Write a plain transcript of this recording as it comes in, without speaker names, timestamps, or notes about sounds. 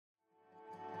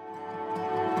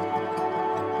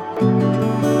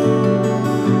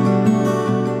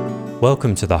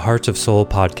Welcome to the Heart of Soul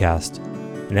podcast,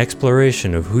 an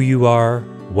exploration of who you are,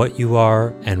 what you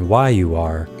are, and why you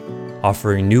are,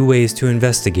 offering new ways to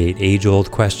investigate age-old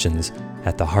questions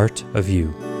at the heart of you.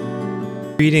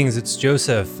 Greetings, it's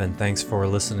Joseph, and thanks for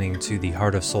listening to the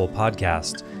Heart of Soul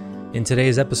podcast. In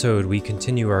today's episode, we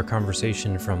continue our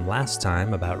conversation from last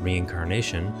time about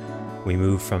reincarnation. We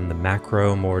move from the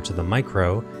macro more to the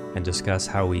micro and discuss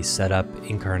how we set up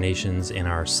incarnations in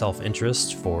our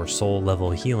self-interest for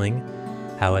soul-level healing,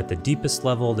 how at the deepest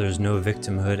level there's no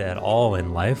victimhood at all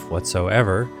in life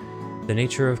whatsoever, the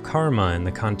nature of karma in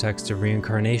the context of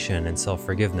reincarnation and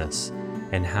self-forgiveness,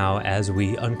 and how as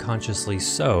we unconsciously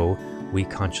sow, we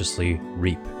consciously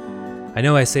reap. I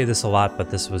know I say this a lot, but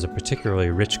this was a particularly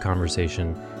rich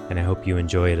conversation, and I hope you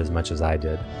enjoy it as much as I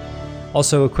did.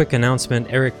 Also, a quick announcement,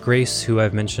 Eric Grace, who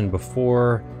I've mentioned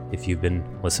before, if you've been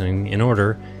listening in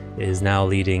order, is now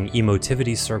leading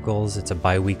Emotivity Circles. It's a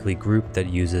bi-weekly group that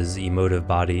uses emotive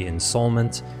body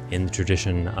ensoulment in the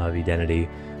tradition of identity.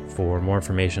 For more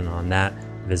information on that,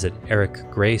 visit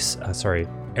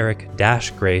eric-grace.com,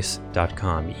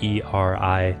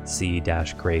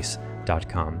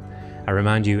 ERIC-grace.com. I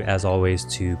remind you, as always,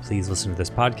 to please listen to this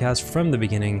podcast from the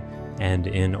beginning and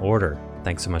in order.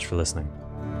 Thanks so much for listening.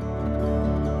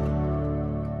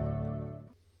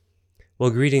 Well,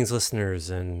 greetings, listeners,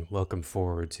 and welcome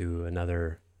forward to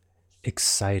another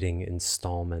exciting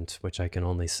installment, which I can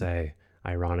only say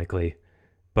ironically,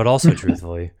 but also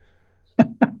truthfully.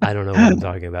 I don't know what I'm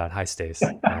talking about. Hi, Stace.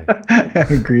 Hi.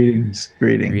 Greetings.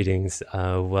 Greetings.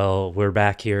 Well, we're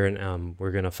back here, and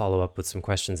we're going to follow up with some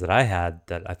questions that I had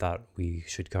that I thought we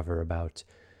should cover about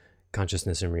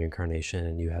consciousness and reincarnation,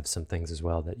 and you have some things as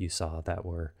well that you saw that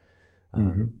were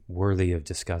worthy of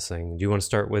discussing. Do you want to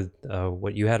start with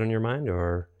what you had on your mind,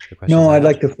 or the questions? No, I'd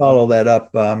like to follow that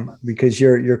up because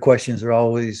your questions are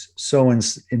always so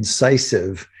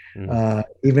incisive,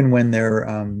 even when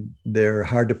they're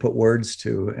hard to put words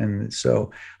to, and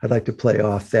so I'd like to play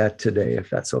off that today, if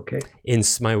that's okay.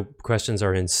 My questions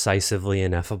are incisively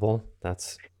ineffable.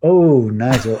 That's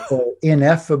nice.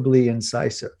 Ineffably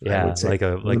incisive. Yeah, I would say. like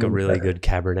a really good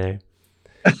Cabernet.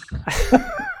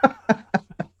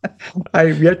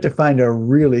 I've yet to find a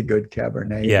really good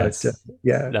Cabernet. Yes. But,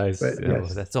 yeah. Nice. But,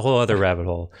 yes. That's a whole other rabbit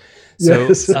hole. So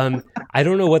Yes. I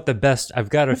don't know what the best, I've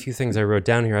got a few things I wrote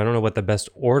down here. I don't know what the best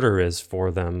order is for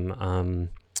them.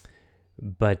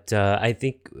 But I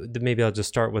think maybe I'll just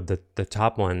start with the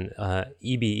top one,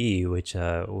 EBE, which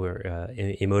were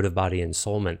emotive body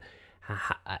ensoulment.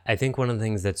 I think one of the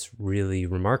things that's really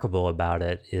remarkable about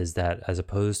it is that as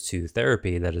opposed to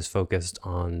therapy that is focused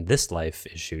on this life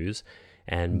issues,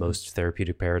 and most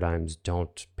therapeutic paradigms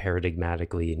don't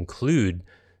paradigmatically include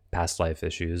past life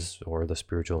issues or the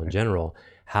spiritual in general.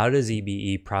 How does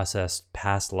EBE process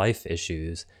past life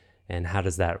issues, and how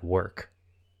does that work?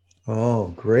 Oh,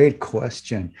 great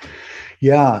question.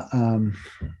 Yeah,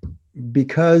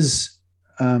 because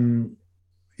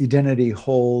identity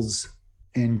holds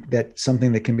in that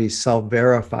something that can be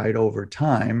self-verified over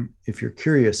time, if you're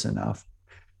curious enough,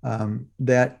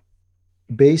 that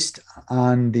based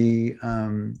on the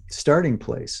starting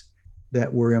place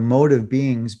that we're emotive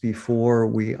beings before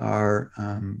we are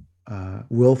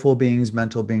willful beings,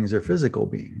 mental beings, or physical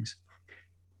beings,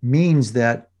 means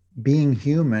that being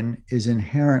human is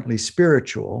inherently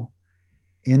spiritual,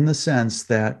 in the sense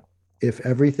that if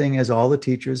everything, as all the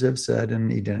teachers have said,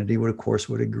 and identity would, of course,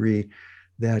 would agree,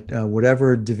 that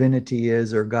whatever divinity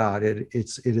is, or God, it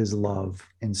is love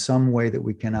in some way that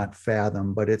we cannot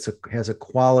fathom, but has a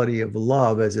quality of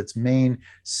love as its main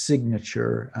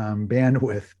signature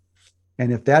bandwidth.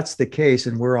 And if that's the case,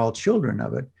 and we're all children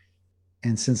of it,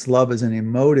 and since love is an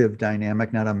emotive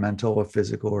dynamic, not a mental or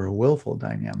physical or a willful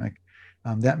dynamic,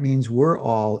 that means we're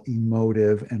all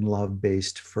emotive and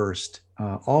love-based first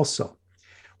also.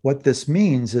 What this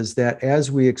means is that as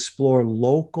we explore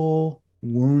local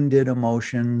wounded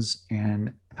emotions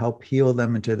and help heal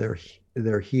them into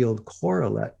their healed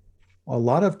correlate, a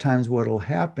lot of times what will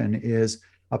happen is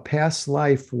a past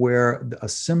life where a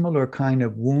similar kind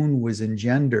of wound was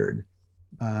engendered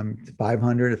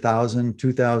 500, 1,000,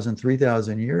 2,000,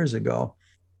 3,000 years ago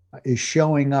is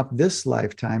showing up this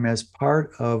lifetime as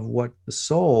part of what the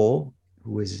soul,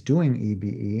 who is doing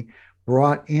EBE,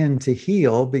 brought in to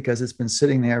heal, because it's been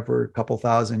sitting there for a couple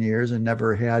thousand years and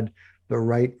never had the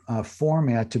right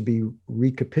format to be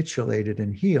recapitulated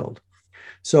and healed.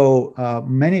 So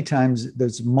many times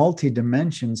there's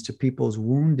multi-dimensions to people's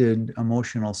wounded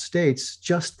emotional states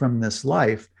just from this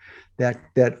life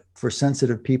that for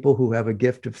sensitive people who have a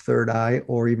gift of third eye,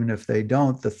 or even if they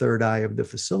don't, the third eye of the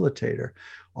facilitator,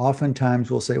 oftentimes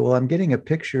we'll say, well, I'm getting a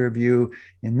picture of you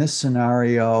in this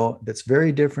scenario that's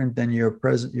very different than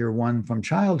your one from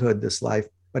childhood, this life,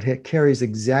 but it carries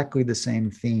exactly the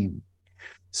same theme.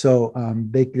 So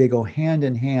they go hand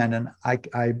in hand, and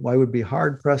I would be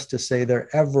hard pressed to say there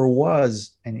ever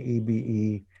was an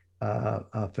EBE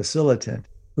facilitant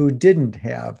who didn't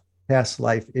have past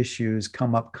life issues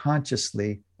come up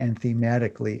consciously and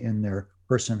thematically in their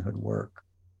personhood work.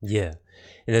 Yeah.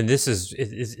 And then this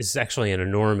is actually an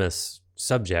enormous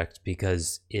subject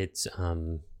because it's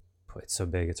so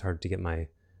big it's hard to get my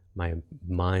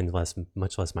mind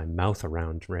much less my mouth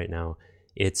around right now.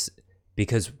 It's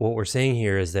because what we're saying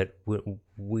here is that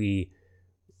we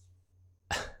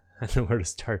I don't know where to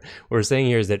start. What we're saying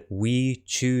here is that we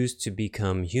choose to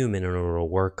become human in order to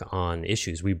work on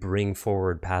issues. We bring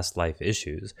forward past life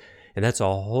issues. And that's a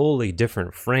wholly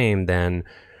different frame than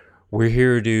we're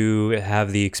here to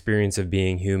have the experience of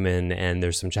being human, and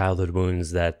there's some childhood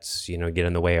wounds that, get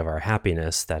in the way of our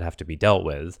happiness that have to be dealt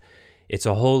with. It's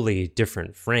a wholly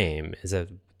different frame, is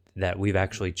that we've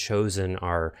actually chosen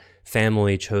our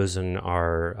family, chosen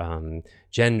our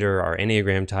gender, our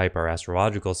Enneagram type, our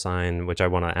astrological sign, which I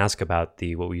want to ask about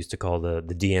what we used to call the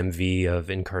DMV of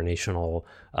incarnational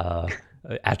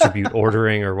attribute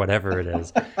ordering, or whatever it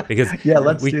is, because yeah,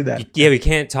 let's do that. We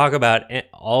can't talk about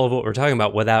all of what we're talking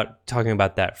about without talking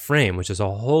about that frame, which is a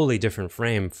wholly different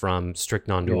frame from strict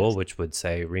non-dual, yes, which would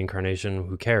say reincarnation,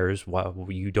 who cares? Well,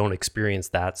 you don't experience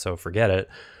that, so forget it.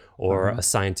 Or a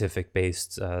scientific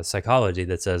based psychology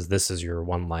that says this is your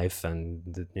one life, and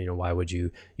why would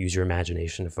you use your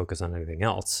imagination to focus on anything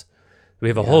else? We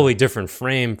have a wholly different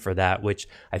frame for that, which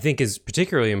I think is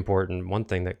particularly important. One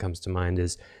thing that comes to mind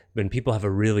is when people have a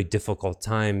really difficult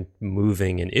time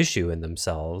moving an issue in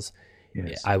themselves,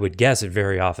 yes, I would guess it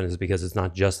very often is because it's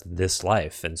not just this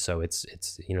life. And so it's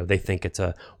they think it's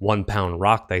a 1 pound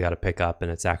rock they got to pick up,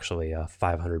 and it's actually a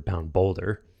 500-pound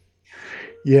boulder.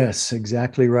 Yes,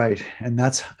 exactly right. And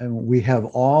we have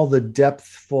all the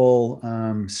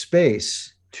depthful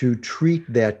space to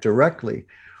treat that directly.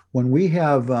 When we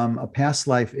have a past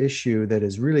life issue that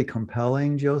is really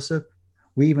compelling, Joseph,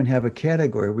 we even have a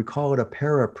category. We call it a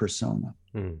parapersona.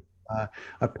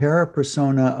 A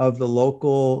parapersona of the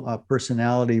local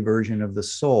personality version of the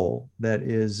soul that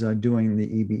is doing the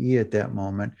EBE at that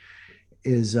moment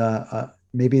is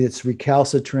maybe it's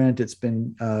recalcitrant. It's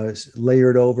been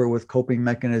layered over with coping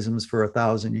mechanisms for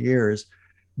 1,000 years,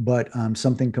 but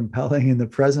something compelling in the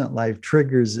present life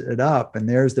triggers it up, and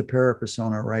there's the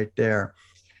parapersona right there.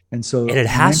 And it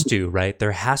has to, right?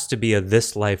 There has to be a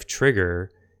this life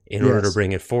trigger in order to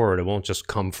bring it forward. It won't just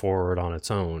come forward on its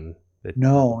own.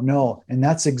 No. And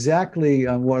that's exactly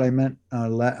what I meant,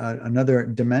 another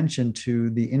dimension to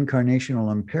the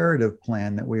incarnational imperative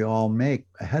plan that we all make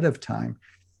ahead of time.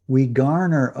 We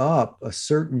garner up a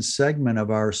certain segment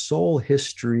of our soul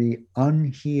history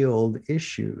unhealed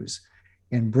issues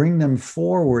and bring them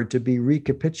forward to be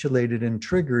recapitulated and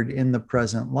triggered in the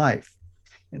present life.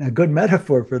 And a good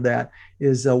metaphor for that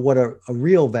is what a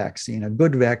real vaccine, a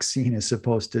good vaccine, is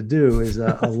supposed to do is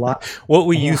a lot. What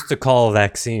we used to call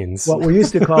vaccines. What we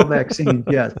used to call vaccines,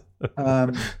 yes.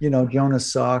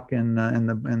 Jonas Salk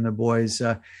and the boys,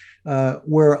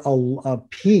 where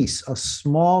a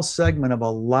small segment of a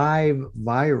live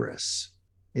virus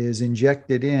is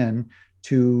injected in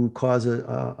to cause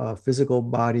a physical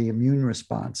body immune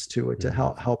response to it, to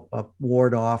help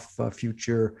ward off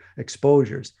future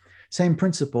exposures. Same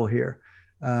principle here.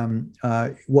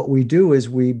 What we do is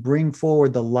we bring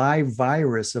forward the live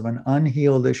virus of an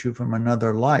unhealed issue from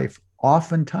another life,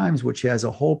 oftentimes which has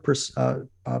a whole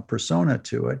persona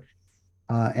to it.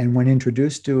 And when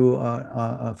introduced to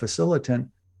a facilitant,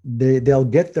 they'll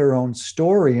get their own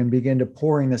story and begin to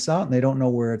pouring this out, and they don't know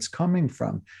where it's coming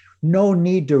from. No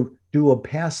need to do a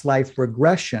past life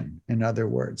regression. In other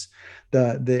words,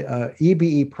 the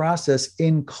EBE process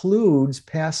includes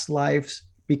past lives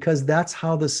because that's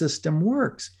how the system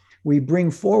works. We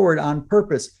bring forward on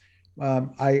purpose.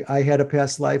 I had a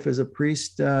past life as a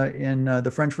priest in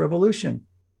the French Revolution,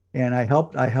 and I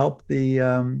helped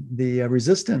the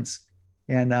resistance.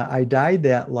 And I died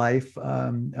that life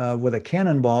with a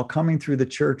cannonball coming through the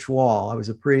church wall. I was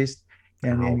a priest,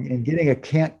 and getting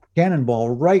a cannonball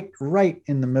right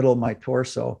in the middle of my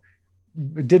torso.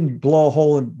 It didn't blow a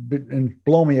hole and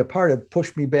blow me apart. It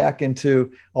pushed me back into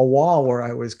a wall where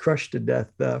I was crushed to death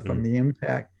from the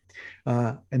impact.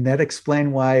 And that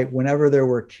explained why whenever there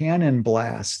were cannon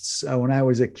blasts when I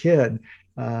was a kid,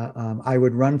 I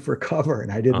would run for cover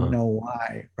and I didn't Uh, know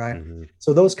why, right? mm-hmm,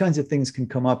 So those kinds of things can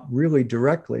come up really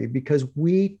directly because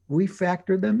we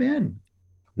factor them in.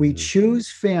 We mm-hmm.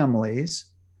 choose families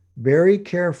very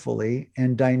carefully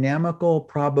and dynamical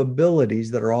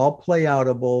probabilities that are all play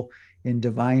outable in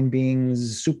divine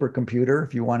beings supercomputer,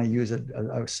 if you want to use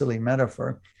a silly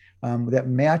metaphor, that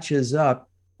matches up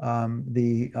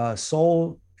the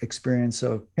soul experience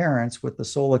of parents with the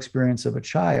soul experience of a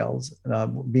child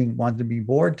being wanted to be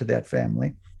born to that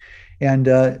family, and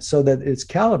so that it's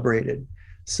calibrated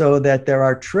so that there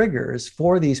are triggers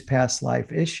for these past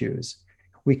life issues.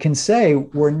 We can say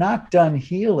we're not done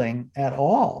healing at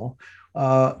all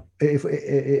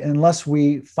unless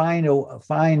we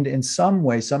find in some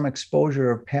way some exposure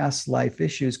of past life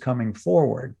issues coming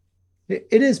forward.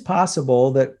 It is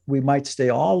possible that we might stay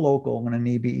all local on an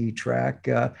EBE track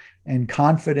and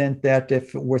confident that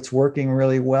if it's working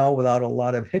really well without a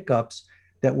lot of hiccups,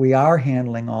 that we are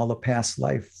handling all the past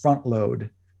life front load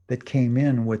that came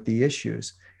in with the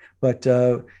issues. But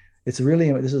this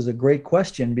is a great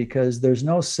question because there's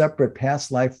no separate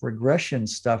past life regression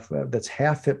stuff that's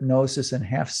half hypnosis and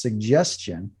half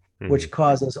suggestion, Mm-hmm. which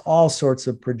causes all sorts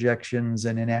of projections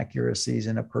and inaccuracies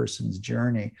in a person's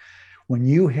journey. When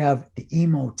you have the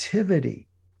emotivity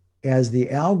as the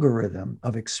algorithm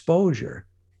of exposure,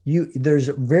 there's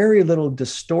very little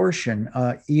distortion,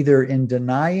 either in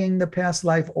denying the past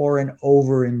life or in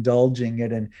overindulging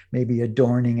it and maybe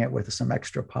adorning it with some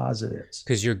extra positives.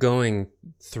 Because you're going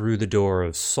through the door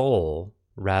of soul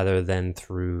rather than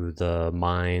through the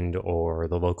mind or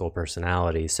the local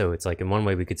personality. So it's like, in one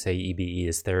way, we could say EBE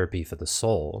is therapy for the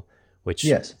soul, which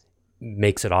Yes,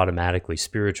 makes it automatically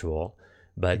spiritual.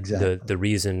 But exactly. the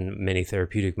reason many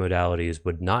therapeutic modalities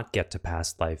would not get to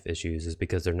past life issues is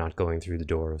because they're not going through the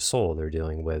door of soul. They're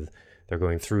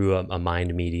going through a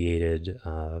mind mediated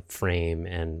frame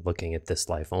and looking at this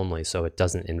life only. So it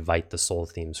doesn't invite the soul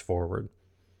themes forward.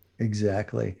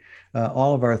 Exactly.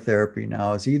 All of our therapy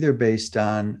now is either based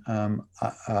on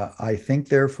I think,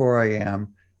 therefore I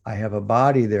am, I have a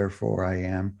body, therefore I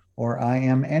am, or I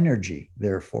am energy,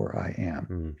 therefore I am.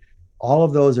 Mm. All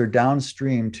of those are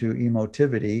downstream to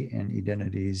emotivity and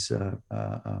Identity's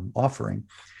offering.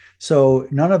 So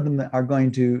none of them are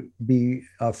going to be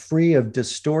free of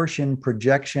distortion,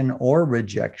 projection, or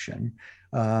rejection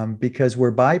because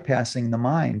we're bypassing the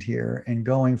mind here and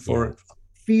going Yeah. for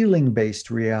feeling-based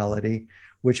reality,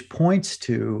 which points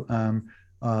to,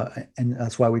 and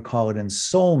that's why we call it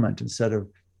ensoulment instead of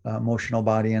emotional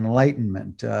body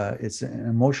enlightenment. It's an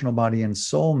emotional body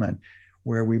ensoulment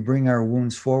where we bring our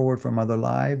wounds forward from other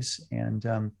lives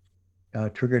and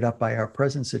triggered up by our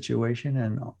present situation,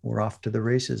 and we're off to the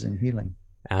races in healing.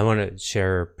 I want to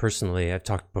share personally, I've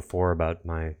talked before about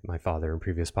my father in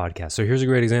previous podcasts. So here's a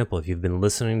great example. If you've been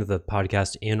listening to the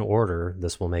podcast in order,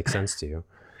 this will make sense to you.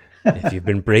 If you've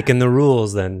been breaking the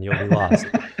rules, then you'll be lost.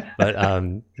 But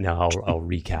no, I'll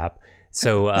recap.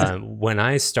 So when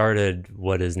I started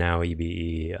what is now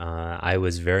EBE, I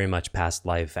was very much past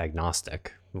life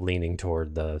agnostic, leaning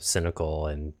toward the cynical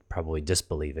and probably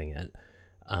disbelieving it.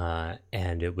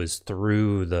 And it was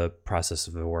through the process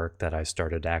of the work that I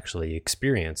started to actually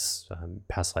experience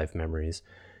past life memories.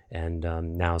 And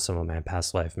now some of my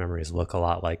past life memories look a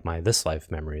lot like my this life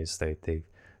memories.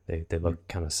 They look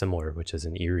kind of similar, which is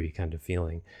an eerie kind of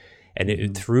feeling.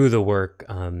 And through the work,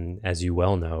 as you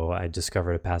well know, I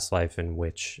discovered a past life in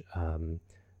which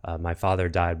my father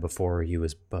died before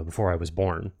I was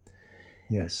born.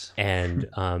 Yes. And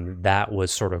that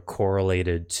was sort of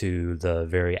correlated to the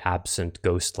very absent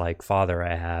ghost-like father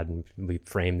I had. And we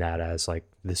framed that as like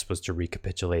this was to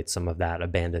recapitulate some of that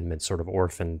abandonment sort of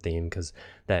orphan theme, because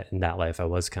that in that life I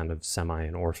was kind of semi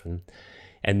an orphan.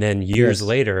 And then years Yes.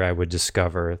 later, I would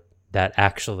discover that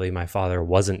actually my father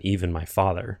wasn't even my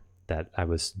father, that I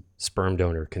was sperm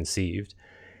donor conceived.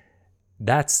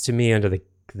 That's to me under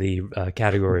the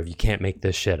category of you can't make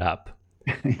this shit up.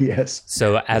 Yes.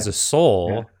 So Yeah. as a Yeah.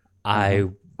 soul, Uh-huh. I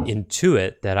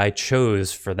intuit that I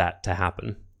chose for that to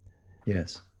happen.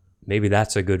 Yes. Maybe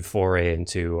that's a good foray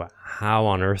into how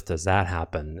on earth does that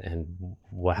happen, and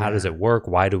how does Yeah. it work?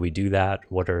 Why do we do that?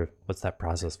 What's that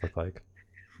process look like?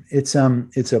 It's a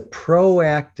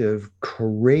proactive,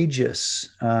 courageous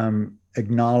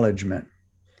acknowledgement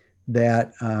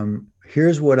that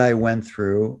here's what I went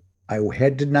through.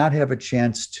 Did not have a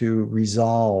chance to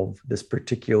resolve this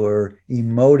particular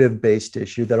emotive based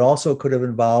issue that also could have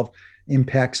involved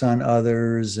impacts on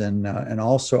others and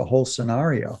also a whole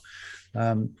scenario.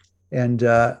 Um, and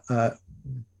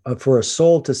For a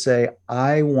soul to say,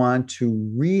 I want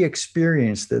to re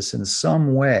experience this in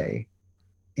some way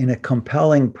in a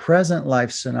compelling present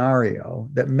life scenario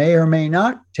that may or may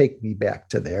not take me back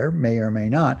to there, may or may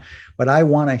not, but I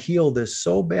want to heal this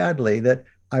so badly that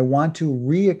I want to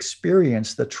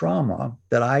re-experience the trauma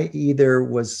that I either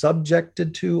was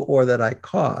subjected to or that I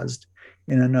caused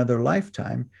in another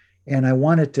lifetime. And I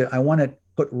want it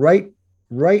put right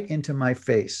into my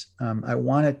face. I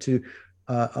want it to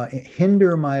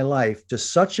hinder my life to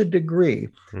such a degree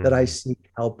that I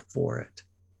seek help for it.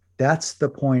 That's the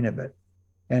point of it.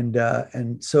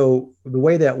 And so the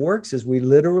way that works is we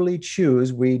literally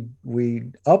choose, we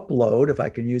upload, if I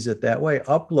can use it that way,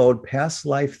 upload past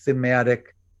life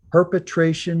thematic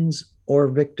perpetrations or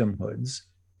victimhoods,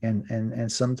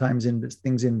 and sometimes in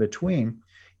things in between,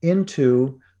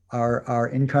 into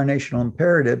our incarnational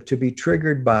imperative to be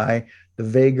triggered by the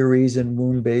vagaries and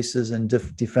wound bases and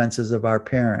defenses of our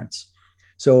parents.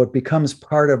 So it becomes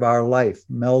part of our life,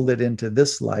 melded into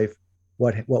this life,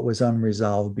 what was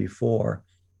unresolved before.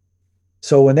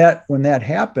 So when that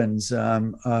happens,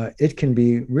 it can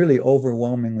be really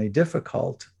overwhelmingly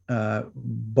difficult.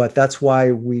 But that's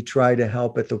why we try to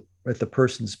help at the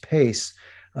person's pace.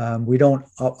 We don't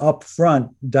up front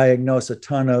diagnose a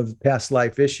ton of past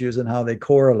life issues and how they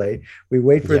correlate. We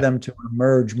wait for them to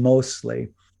emerge mostly,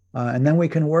 and then we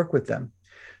can work with them.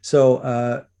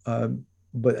 So,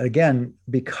 but again,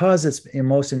 because it's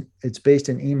based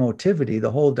in emotivity,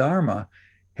 the whole Dharma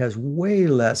has way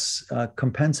less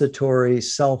compensatory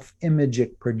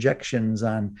self-imagic projections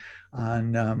on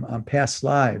past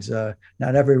lives.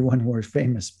 Not everyone were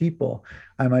famous people.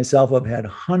 I myself have had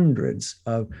hundreds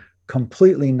of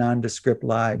completely nondescript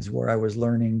lives where I was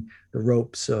learning the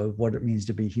ropes of what it means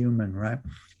to be human, right?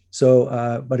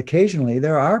 So, but occasionally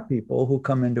there are people who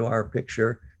come into our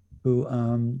picture who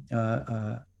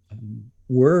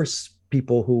were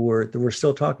people who we're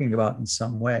still talking about in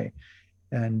some way.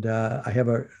 And I have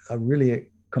a really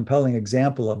compelling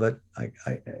example of it.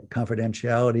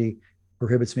 Confidentiality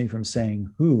prohibits me from saying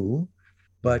who,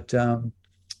 but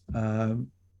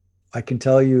I can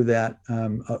tell you that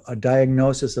a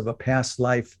diagnosis of a past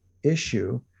life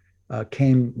issue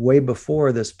came way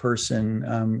before this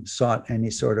person sought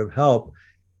any sort of help.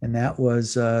 And that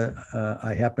was,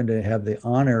 I happened to have the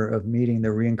honor of meeting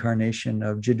the reincarnation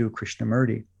of Jiddu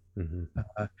Krishnamurti.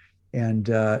 And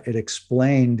it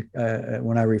explained,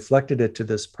 when I reflected it to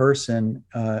this person,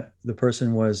 the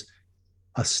person was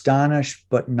astonished,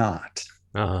 but not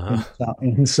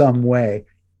in some way.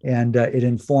 And it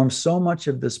informed so much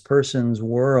of this person's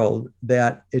world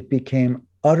that it became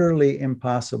utterly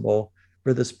impossible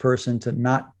for this person to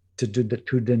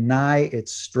deny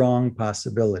its strong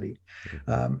possibility.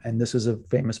 And this is a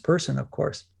famous person, of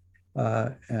course.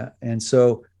 And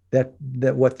so that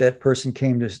what that person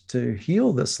came to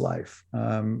heal this life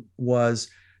was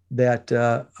that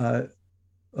Jiddu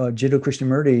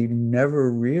Krishnamurti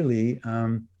never really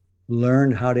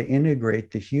learned how to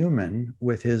integrate the human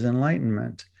with his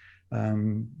enlightenment,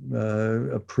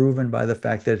 proven by the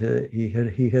fact that he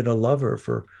hid a lover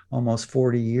for almost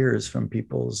 40 years from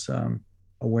people's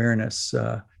awareness.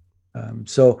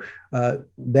 So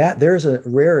that there's a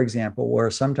rare example where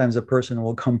sometimes a person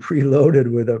will come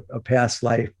preloaded with a past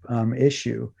life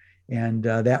issue, and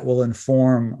that will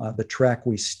inform the track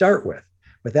we start with.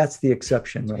 But that's the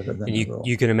exception rather than the rule.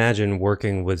 You can imagine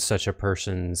working with such a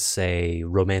person's, say,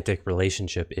 romantic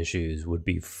relationship issues would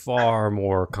be far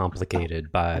more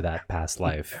complicated by that past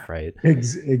life, right?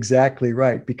 Exactly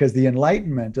right, because the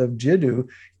enlightenment of Jiddu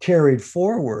carried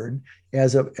forward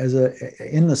as a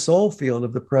in the soul field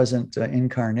of the present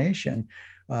incarnation,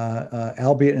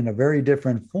 albeit in a very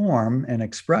different form and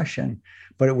expression,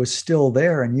 but it was still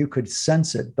there, and you could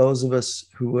sense it. Those of us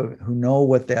who know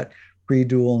what that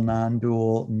pre-dual,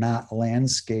 non-dual, not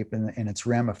landscape and its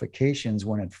ramifications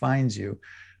when it finds you,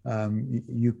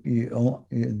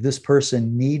 this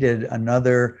person needed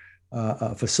another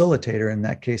facilitator. In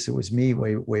that case, it was me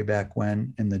way back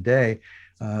when in the day,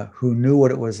 who knew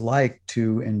what it was like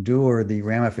to endure the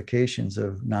ramifications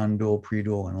of non-dual,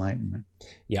 pre-dual enlightenment.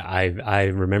 Yeah, I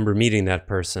remember meeting that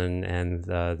person, and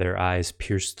their eyes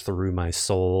pierced through my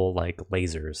soul like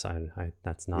lasers.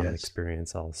 That's not an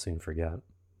experience I'll soon forget.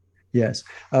 Yes,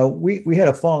 we had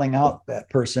a falling out, that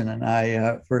person and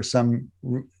I, for some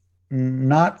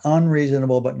not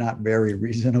unreasonable but not very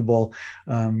reasonable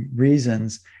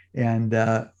reasons. And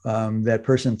that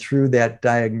person threw that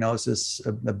diagnosis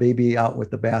of the baby out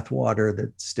with the bathwater,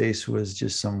 that Stace was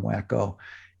just some wacko.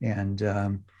 And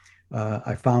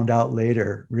I found out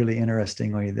later, really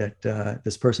interestingly, that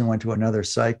this person went to another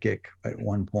psychic at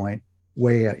one point,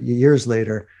 years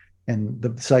later. And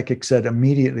the psychic said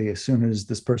immediately, as soon as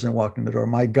this person walked in the door,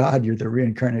 "My God, you're the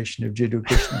reincarnation of Jiddu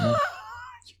Krishnamurti."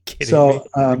 Kidding me? So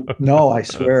no, I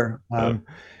swear.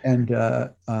 And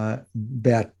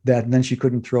then she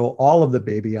couldn't throw all of the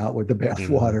baby out with the Mhm.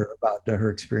 bathwater about her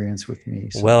experience with me.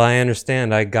 Well, So I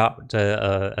understand. I got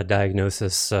a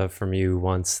diagnosis from you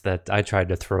once that I tried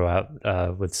to throw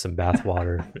out with some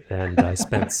bathwater, and I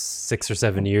spent 6 or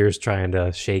 7 years trying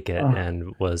to shake it uh,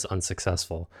 and was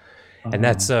unsuccessful. And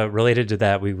uh, that's related to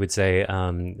that. We would say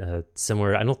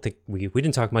similar. I don't think we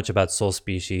didn't talk much about soul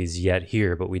species yet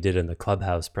here, but we did in the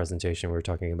Clubhouse presentation. We were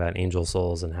talking about angel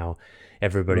souls and how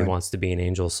everybody right. wants to be an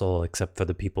angel soul except for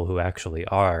the people who actually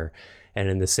are. And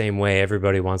in the same way,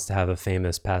 everybody wants to have a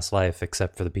famous past life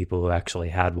except for the people who actually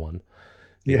had one,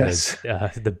 because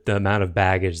Yes. the amount of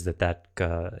baggage that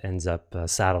ends up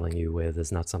saddling you with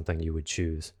is not something you would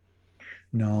choose.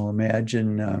 No,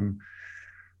 imagine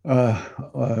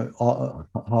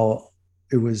how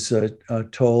it was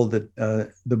told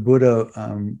that the Buddha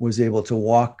was able to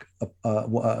walk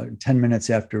 10 minutes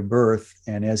after birth,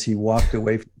 and as he walked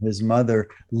away from his mother,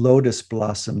 lotus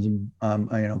blossoms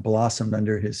blossomed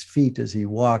under his feet as he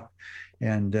walked,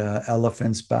 and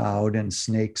elephants bowed and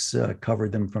snakes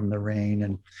covered them from the rain.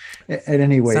 And at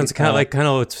any Sounds rate, kind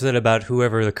of what's said about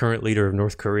whoever the current leader of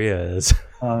North Korea is.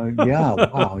 yeah,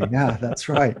 wow, yeah, that's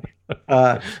right.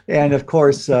 And of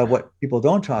course, what people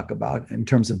don't talk about in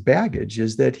terms of baggage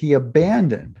is that he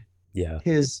abandoned Yeah.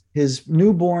 his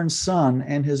newborn son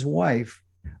and his wife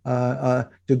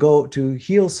to go to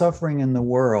heal suffering in the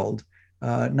world,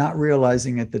 not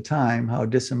realizing at the time how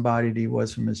disembodied he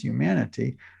was from his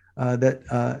humanity, that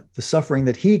the suffering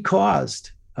that he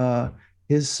caused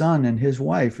his son and his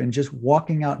wife, and just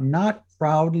walking out not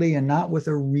proudly and not with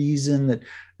a reason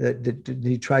that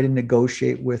he tried to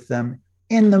negotiate with them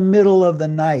in the middle of the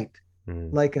night,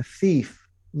 Mm. like a thief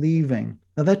leaving.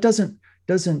 Now that doesn't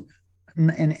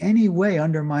in any way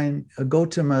undermine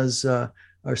Gautama's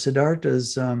or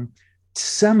Siddhartha's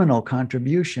seminal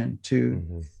contribution to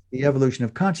Hmm. the evolution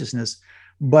of consciousness,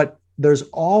 but there's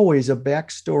always a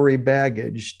backstory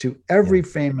baggage to Yeah. every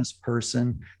famous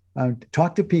person.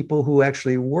 Talk to people who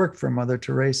actually worked for Mother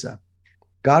Teresa.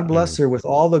 God bless Mm. her with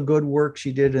all the good work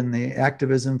she did in the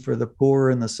activism for the poor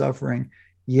and the suffering.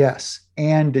 Yes.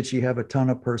 And did she have a ton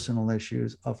of personal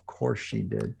issues? Of course she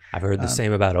did. I've heard the Um,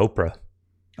 same about Oprah.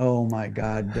 oh my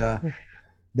God.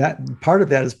 That part of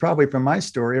that is probably from my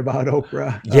story about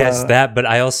Oprah. Yes, that, but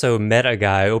I also met a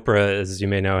guy. Oprah, as you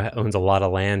may know, owns a lot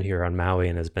of land here on Maui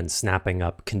and has been snapping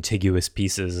up contiguous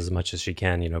pieces as much as she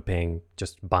can, paying,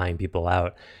 just buying people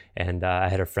out. And I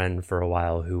had a friend for a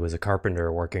while who was a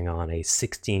carpenter working on a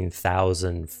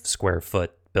 16,000 square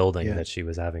foot building that Yes, she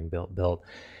was having built.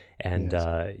 And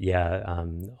yes,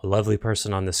 a lovely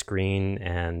person on the screen,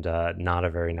 and not a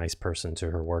very nice person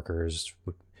to her workers.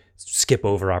 Would skip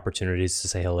over opportunities to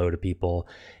say hello to people,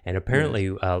 and yes,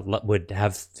 apparently would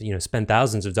have spend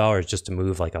thousands of dollars just to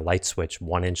move like a light switch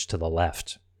 1 inch to the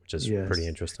left, which is pretty yes.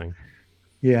 interesting.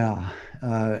 Yeah.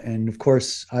 And of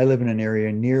course, I live in an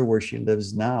area near where she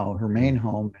lives now, her Mm. main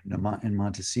home in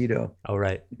Montecito. Oh,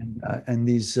 right. And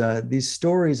these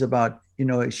stories about,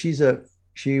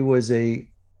 she was a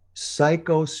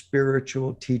psycho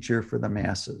spiritual teacher for the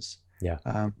masses. Yeah.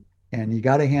 Um, and you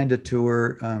got to hand it to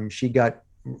her. She got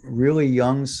really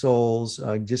young souls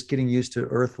just getting used to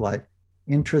earth life,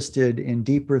 interested in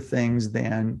deeper things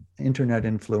than internet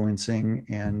influencing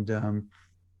and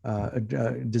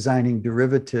designing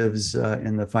derivatives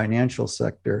in the financial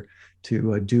sector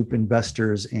to dupe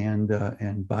investors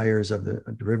and buyers of the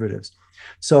derivatives.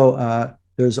 So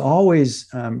there's always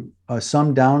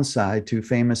some downside to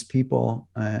famous people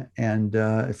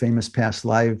and famous past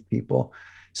life people.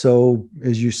 So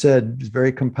as you said, it's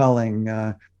very compelling.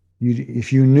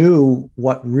 If you knew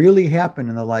what really happened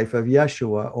in the life of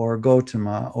Yeshua or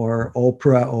Gautama or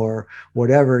Oprah or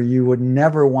whatever, you would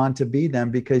never want to be them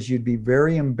because you'd be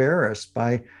very embarrassed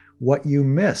by what you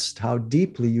missed, how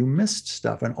deeply you missed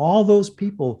stuff. And all those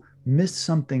people missed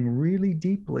something really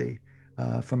deeply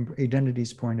from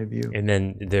identity's point of view. And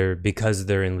then because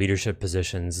they're in leadership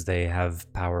positions, they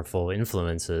have powerful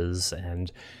influences,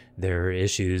 and their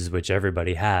issues, which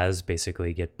everybody has,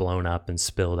 basically get blown up and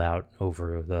spilled out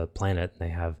over the planet. They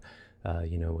have,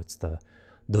 what's the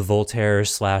Voltaire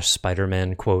slash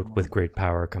Spider-Man quote: "With great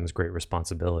power comes great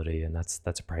responsibility," and that's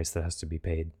a price that has to be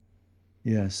paid.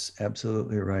 Yes,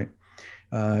 absolutely right.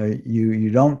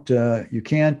 You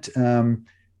can't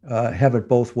have it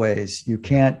both ways. You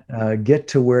Yeah. can't get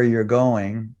to where you're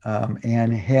going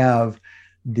and have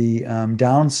the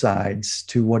downsides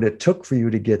to what it took for you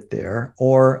to get there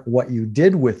or what you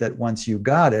did with it once you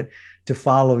got it. to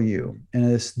follow you.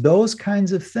 And it's those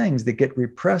kinds of things that get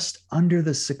repressed under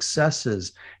the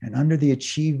successes and under the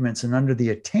achievements and under the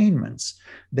attainments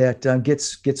that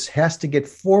has to get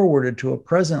forwarded to a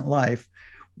present life,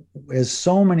 as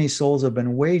so many souls have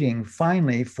been waiting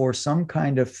finally for some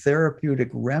kind of therapeutic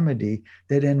remedy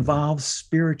that involves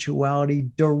spirituality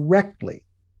directly,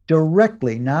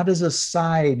 not as a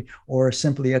side or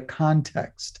simply a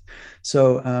context.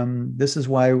 So this is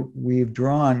why we've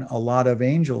drawn a lot of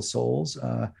angel souls,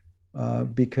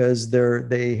 because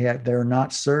they're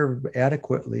not served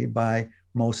adequately by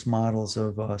most models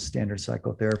of standard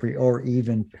psychotherapy, or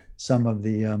even some of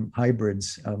the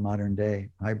hybrids, modern day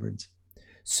hybrids.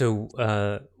 So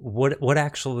what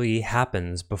actually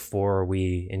happens before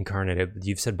we incarnate?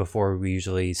 You've said before we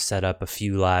usually set up a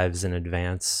few lives in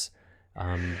advance.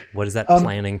 What does that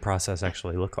planning process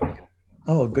actually look like?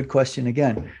 Oh, good question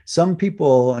again. Some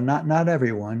people, not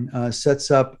everyone,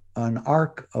 sets up an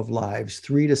arc of lives,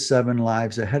 3 to 7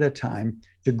 lives ahead of time,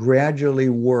 to gradually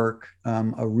work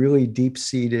a really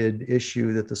deep-seated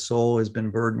issue that the soul has been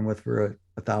burdened with for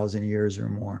 1,000 years or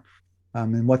more.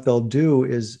 And what they'll do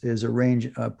is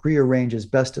prearrange as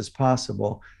best as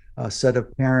possible a set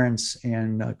of parents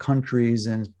and countries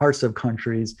and parts of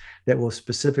countries that will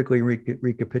specifically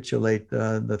recapitulate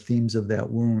the themes of that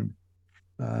wound.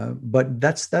 But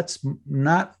that's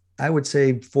not, I would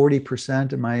say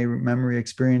 40% of my memory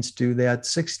experience do that.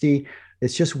 60,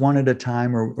 it's just one at a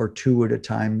time, or two at a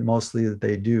time, mostly, that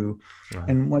they do. Uh-huh.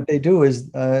 And what they do is,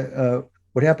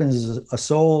 what happens is a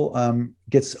soul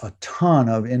gets a ton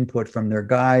of input from their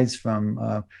guides,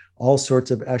 from all sorts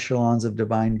of echelons of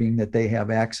divine being that they have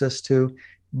access to.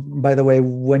 By the way,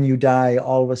 when you die,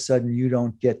 all of a sudden you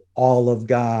don't get all of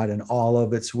God and all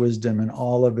of its wisdom and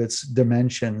all of its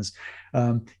dimensions.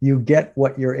 You get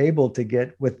what you're able to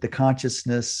get with the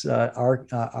consciousness,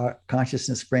 our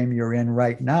consciousness frame you're in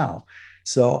right now.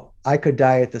 So I could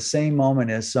die at the same moment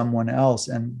as someone else,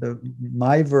 and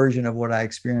my version of what I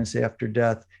experience after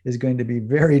death is going to be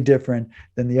very different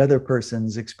than the other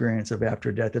person's experience of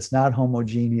after death. It's not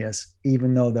homogeneous,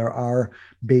 even though there are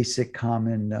basic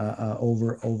common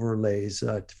overlays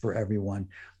for everyone,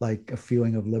 like a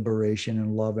feeling of liberation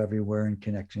and love everywhere and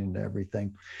connection to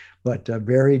everything, but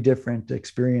very different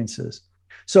experiences.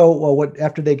 So,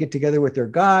 after they get together with their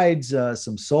guides,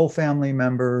 some soul family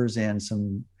members, and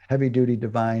some heavy-duty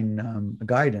divine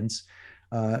guidance,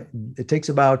 it takes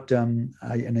about,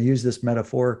 I use this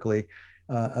metaphorically.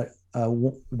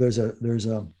 There's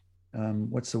a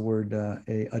what's the word?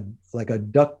 Like a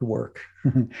duct work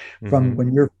from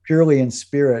when you're purely in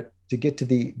spirit to get to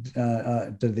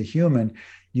the human.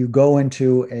 You go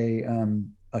into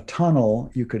a tunnel,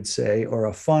 you could say, or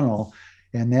a funnel,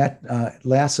 and that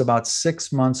lasts about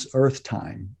 6 months Earth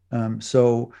time.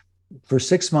 So for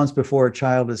 6 months before a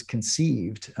child is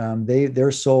conceived,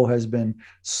 their soul has been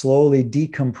slowly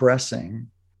decompressing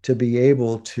to be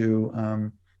able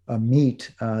to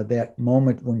meet that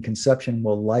moment when conception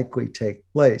will likely take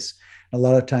place. A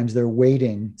lot of times they're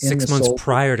waiting 6 months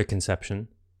prior to conception.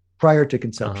 Prior to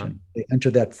conception, they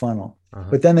enter that funnel.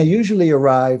 But then they usually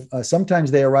arrive,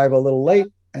 sometimes they arrive a little late,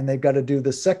 and they've got to do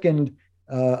the second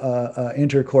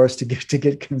intercourse to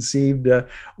get conceived,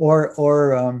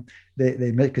 or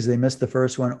they because they missed the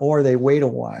first one, or they wait a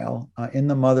while in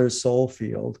the mother's soul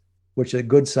field, which a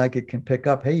good psychic can pick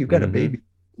up. Hey, you've got a baby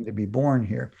to be born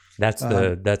here.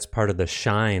 That's part of the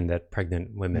shine that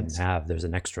pregnant women have. There's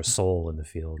an extra soul in the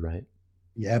field, right?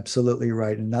 Yeah, absolutely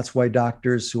right. And that's why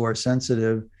doctors who are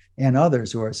sensitive and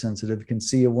others who are sensitive can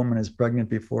see a woman is pregnant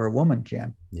before a woman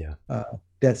can. Yeah.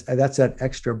 That's that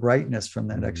extra brightness from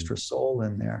that extra soul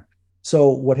in there. So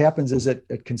what happens is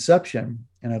at conception,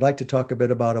 and I'd like to talk a bit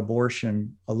about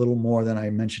abortion a little more than I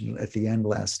mentioned at the end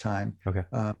last time. Okay.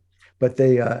 But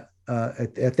they at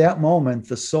that moment,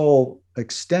 the soul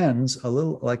extends a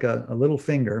little, like a little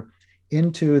finger,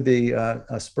 into the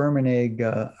sperm and egg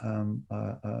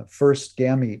first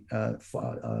gamete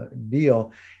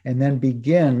deal, and then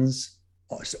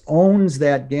owns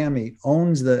that gamete,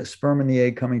 owns the sperm and the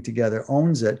egg coming together,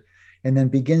 owns it, and then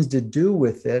begins to do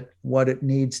with it what it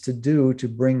needs to do to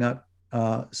bring up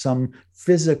some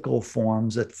physical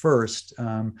forms at first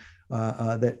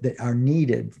that are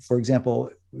needed. For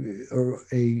example,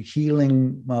 a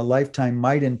healing lifetime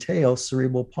might entail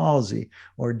cerebral palsy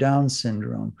or Down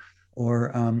syndrome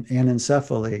or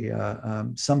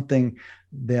anencephaly, something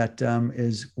that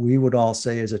we would all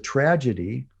say is a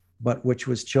tragedy, but which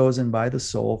was chosen by the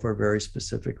soul for very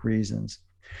specific reasons.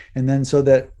 And then so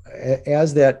that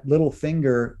as that little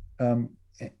finger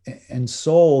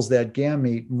ensouls that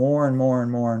gamete more and more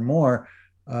and more and more,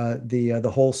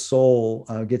 the whole soul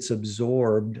gets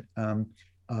absorbed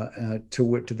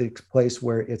to the place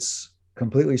where it's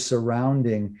completely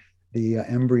surrounding the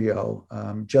embryo,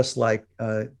 just like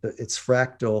its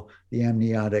fractal, the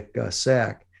amniotic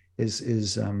sac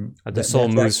is The soul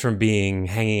moves from being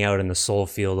hanging out in the soul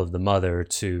field of the mother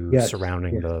to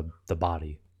surrounding the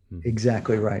body.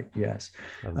 Exactly right. Yes.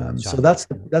 So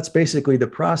that's basically the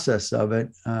process of it.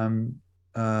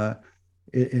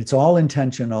 It's all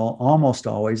intentional, almost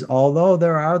always. Although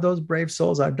there are those brave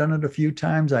souls, I've done it a few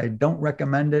times. I don't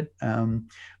recommend it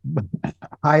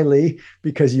highly,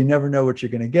 because you never know what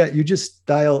you're going to get. You just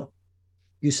dial.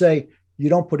 You say, you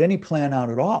don't put any plan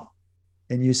out at all,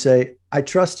 and you say, I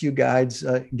trust you guides.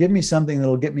 Give me something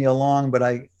that'll get me along, but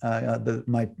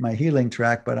my healing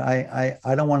track. But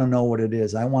I don't want to know what it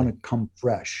is. I want to come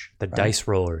fresh. The dice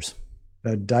rollers.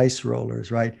 The dice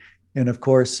rollers, right? And of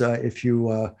course, if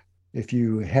you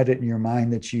had it in your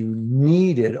mind that you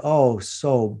needed,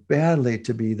 so badly,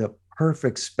 to be the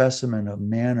perfect specimen of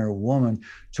man or woman,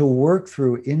 to work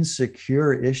through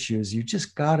insecure issues, you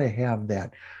just got to have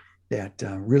that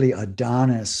really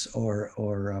Adonis or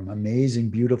amazing,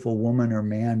 beautiful woman or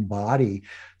man body,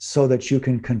 so that you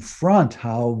can confront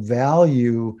how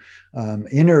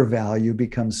inner value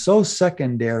becomes so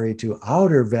secondary to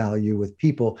outer value, with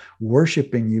people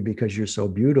worshiping you because you're so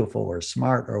beautiful or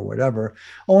smart or whatever,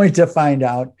 only to find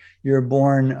out you're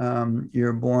born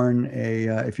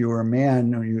if you were a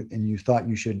man and you thought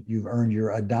you've earned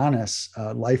your Adonis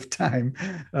lifetime,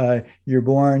 you're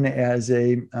born as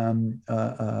a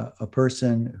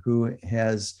person who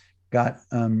has got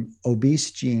obese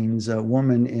genes, a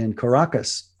woman in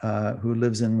Caracas who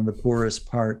lives in the poorest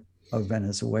part of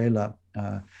Venezuela.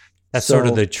 That's sort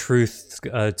of the truth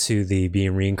to the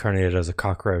being reincarnated as a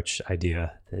cockroach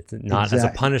idea. It's not as a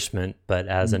punishment, but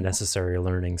as a necessary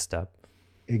learning step.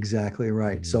 Exactly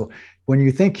right. Mm-hmm. So when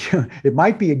you think it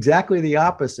might be exactly the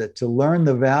opposite, to learn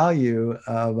the value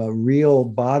of a real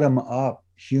bottom-up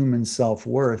human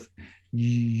self-worth,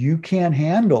 you can't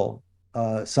handle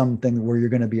something where you're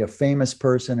going to be a famous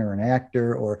person or an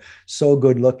actor or so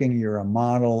good looking you're a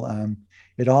model.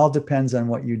 It all depends on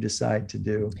what you decide to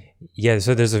do. Yeah,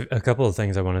 so there's a couple of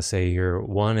things I want to say here.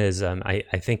 One is I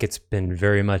think it's been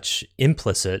very much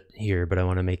implicit here, but I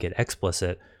want to make it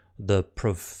explicit. The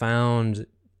profound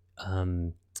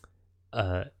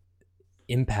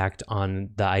impact on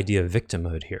the idea of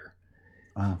victimhood here.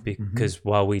 Because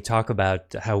while we talk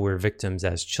about how we're victims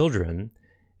as children,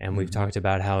 and we've talked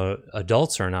about how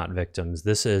adults are not victims,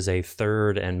 this is a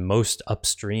third and most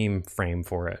upstream frame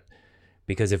for it.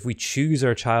 Because if we choose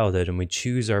our childhood and we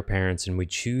choose our parents and we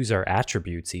choose our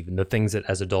attributes, even the things that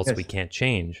as adults we can't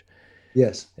change,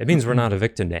 it means we're not a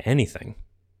victim to anything.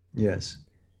 Yes.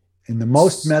 In the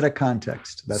most meta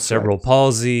context. That's cerebral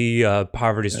palsy,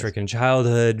 poverty-stricken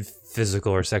childhood,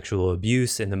 physical or sexual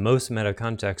abuse. In the most meta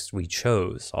context, we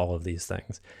chose all of these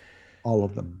things. All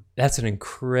of them. That's an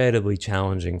incredibly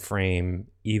challenging frame,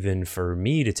 even for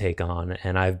me to take on,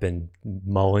 and I've been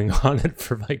mulling on it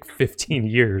for like 15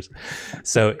 years.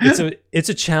 So it's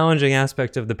a challenging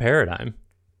aspect of the paradigm.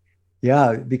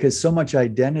 Yeah, because so much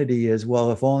identity is,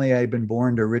 well, if only I'd been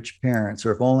born to rich parents,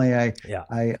 or if only I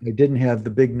didn't have the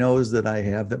big nose that I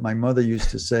have, that my mother used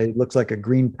to say looks like a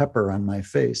green pepper on my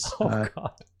face.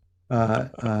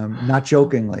 Not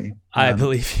jokingly. I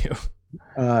believe you.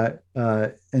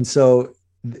 And so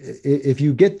if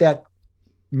you get that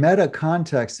meta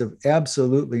context of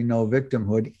absolutely no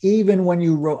victimhood, even when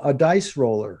you roll a dice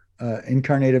roller,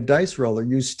 incarnative dice roller,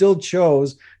 you still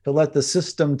chose to let the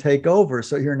system take over,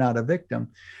 so you're not a victim.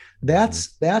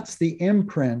 That's the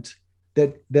imprint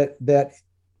that the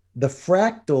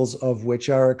fractals of which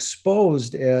are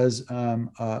exposed as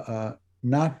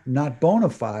not bona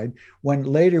fide when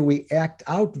later we act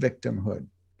out victimhood,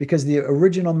 because the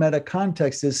original meta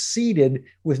context is seeded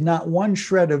with not one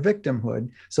shred of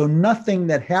victimhood. So nothing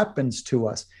that happens to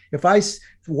us, if I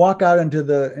walk out into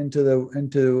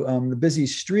the busy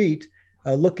street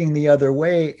looking the other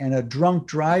way and a drunk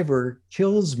driver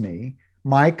kills me,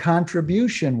 my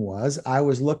contribution was I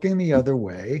was looking the other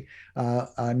way,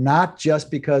 not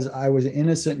just because I was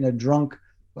innocent and a drunk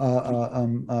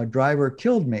driver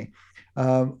killed me.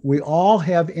 We all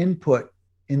have input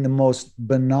in the most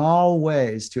banal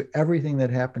ways to everything that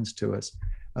happens to us.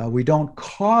 We don't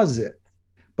cause it,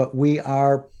 but we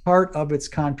are part of its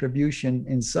contribution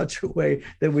in such a way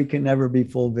that we can never be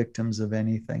full victims of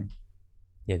anything.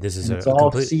 Yeah, this is it's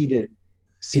all seeded.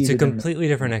 It's a completely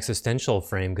different existential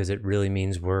frame, because it really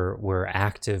means we're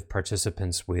active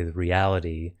participants with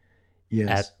reality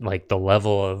at like the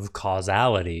level of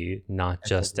causality, not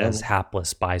just as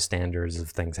hapless bystanders of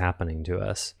things happening to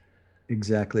us.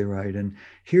 Exactly right. And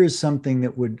here's something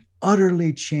that would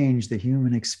utterly change the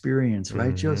human experience, right,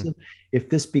 Mm-hmm. Joseph? If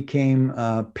this became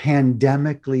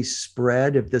pandemically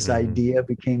spread, if this Mm-hmm. idea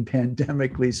became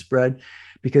pandemically spread,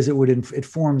 because it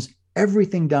forms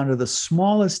everything down to the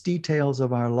smallest details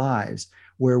of our lives,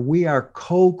 where we are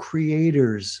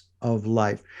co-creators of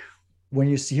life. When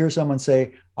you hear someone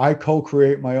say, "I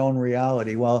co-create my own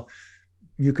reality," well,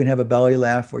 you can have a belly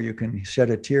laugh or you can shed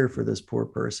a tear for this poor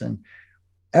person.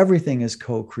 Everything is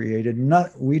co-created.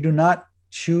 We do not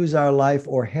choose our life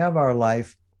or have our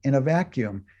life in a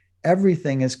vacuum.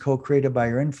 Everything is co-created by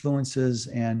our influences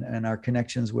and our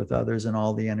connections with others and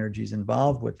all the energies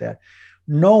involved with that.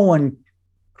 No one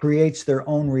creates their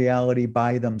own reality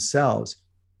by themselves.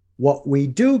 What we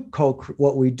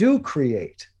do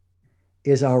create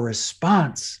is our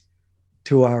response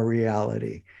to our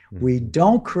reality. We Mm-hmm.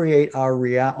 don't create our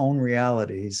own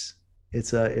realities.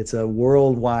 It's a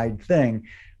worldwide thing.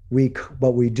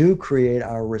 But we do create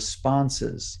our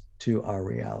responses to our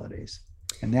realities,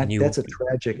 and And that's you, a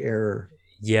tragic error.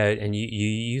 yeah, and you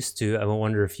used to, I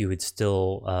wonder if you would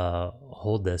still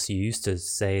hold this. You used to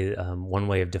say one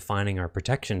way of defining our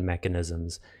protection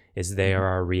mechanisms is they Mhm. are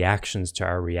our reactions to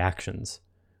our reactions.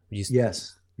 You,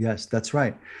 Yes, yes, that's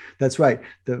right. That's right.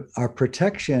 Our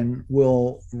protection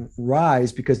will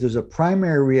rise because there's a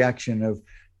primary reaction of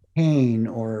pain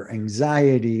or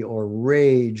anxiety or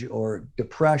rage or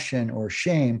depression or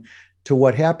shame to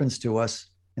what happens to us.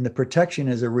 And the protection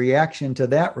is a reaction to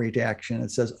that reaction.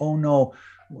 It says, "Oh no,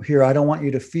 here, I don't want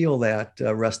you to feel that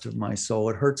rest of my soul.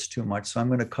 It hurts too much. So I'm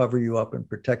going to cover you up and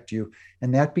protect you."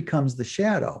 And that becomes the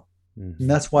shadow. And mm-hmm.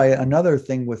 that's why another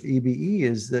thing with EBE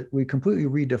is that we completely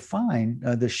redefine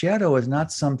the shadow is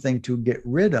not something to get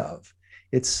rid of.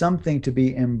 It's something to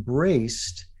be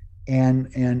embraced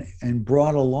and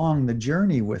brought along the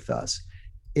journey with us.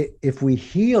 If we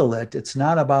heal it, it's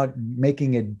not about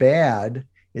making it bad.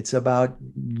 It's about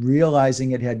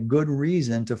realizing it had good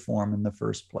reason to form in the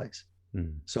first place.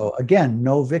 Mm. So again,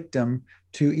 no victim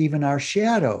to even our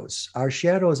shadows. Our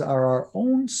shadows are our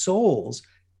own souls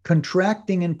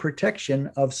contracting in protection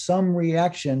of some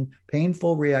reaction,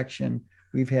 painful reaction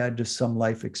we've had to some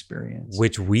life experience.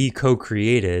 Which we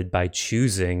co-created by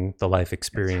choosing the life That's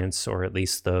experience, or at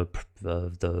least the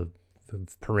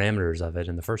parameters of it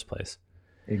in the first place.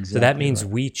 So that exactly means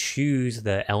right. we choose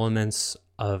the elements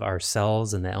of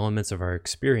ourselves and the elements of our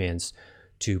experience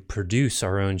to produce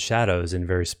our own shadows in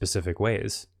very specific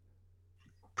ways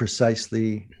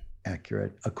Precisely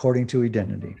accurate, according to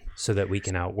identity. so that we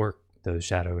can outwork those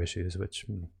shadow issues, which,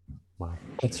 wow.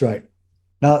 That's right.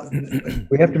 Now,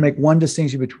 we have to make one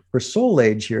distinction between for soul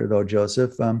age here, though,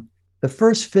 Joseph. The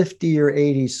first 50 or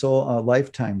 80 soul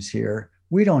lifetimes here,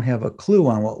 we don't have a clue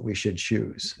on what we should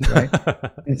choose, right?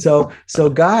 And so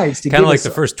guides to Kind of give like us,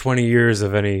 the first 20 years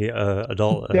of any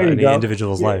adult, there you any go.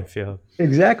 individual's Yeah, life. Yeah.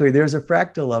 exactly. There's a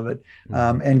fractal of it.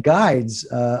 Mm-hmm. And guides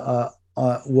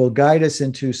will guide us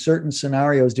into certain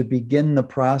scenarios to begin the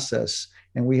process.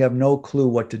 And we have no clue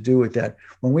what to do with that.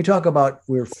 When we talk about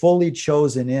we're fully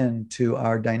chosen into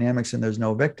our dynamics and there's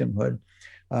no victimhood,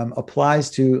 applies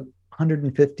to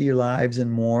 150 lives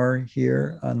and more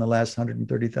here on the last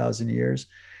 130,000 years.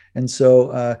 And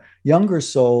so younger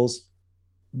souls,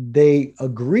 they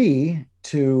agree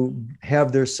to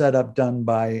have their setup done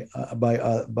by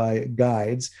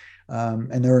guides,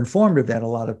 and they're informed of that a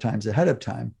lot of times ahead of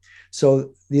time.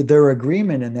 So their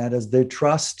agreement in that is they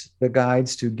trust the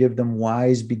guides to give them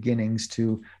wise beginnings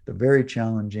to the very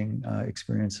challenging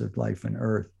experience of life on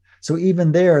Earth. So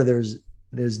even there's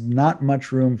not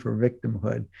much room for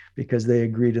victimhood because they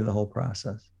agree to the whole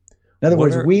process. In other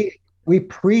What words, are, we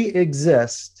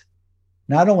pre-exist,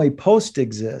 not only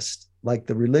post-exist, like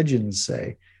the religions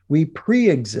say, we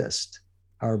pre-exist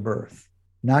our birth,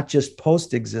 not just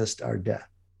post-exist our death.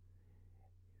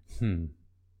 hmm.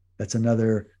 That's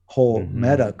another whole Mm-hmm.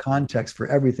 meta context for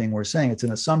everything we're saying. It's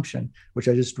an assumption, which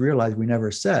I just realized we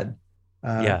never said.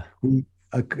 Yeah. We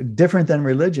different than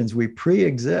religions, we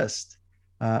pre-exist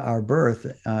our birth,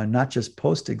 not just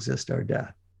post-exist our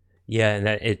death. Yeah,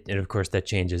 and of course that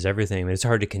changes everything. I mean, it's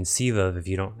hard to conceive of if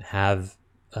you don't have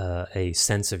a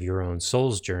sense of your own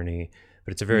soul's journey.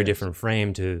 But it's a very Yes, different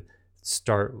frame to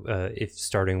start if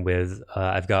starting with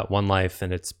I've got one life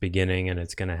and it's beginning and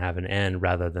it's going to have an end,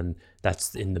 rather than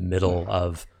that's in the middle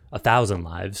of 1,000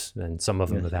 lives, and some of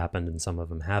them yes, have happened and some of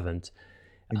them haven't.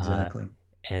 Uh, exactly.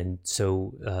 and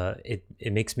so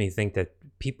it makes me think that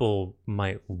people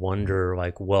might wonder,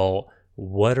 like, well,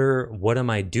 what am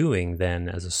I doing then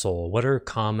as a soul? What are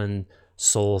common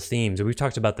soul themes? And we've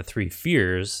talked about the three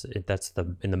fears. That's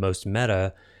the in the most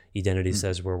meta. Identity Mm.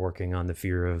 says we're working on the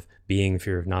fear of being,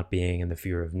 fear of not being, and the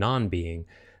fear of non-being.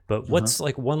 But Uh-huh. what's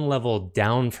like one level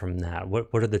down from that? What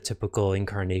are the typical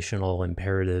incarnational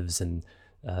imperatives and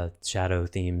shadow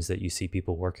themes that you see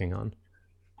people working on?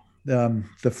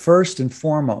 The first and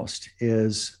foremost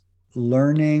is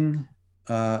learning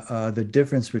the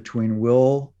difference between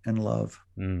will and love.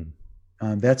 Mm.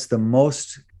 That's the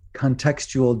most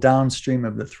contextual downstream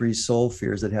of the three soul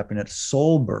fears that happen at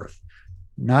soul birth,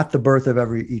 not the birth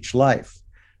of each life.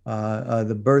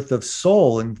 The birth of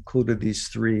soul included these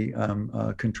three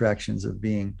contractions of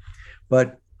being,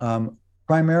 but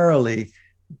primarily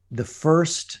the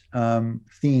first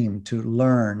theme to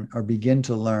learn or begin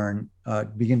to learn,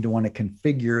 begin to want to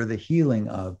configure the healing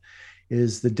of,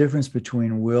 is the difference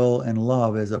between will and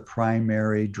love as a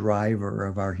primary driver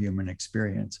of our human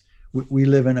experience. We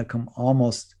live in a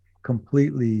almost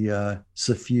completely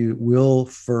will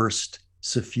first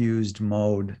suffused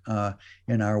mode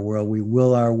in our world. We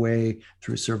will our way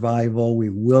through survival. We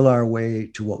will our way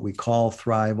to what we call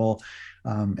thrival.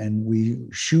 And we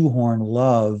shoehorn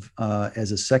love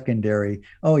as a secondary,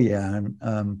 oh yeah,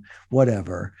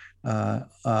 whatever. And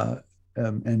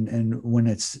when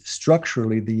it's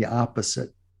structurally the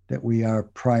opposite, that we are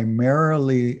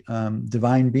primarily,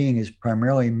 divine being is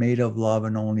primarily made of love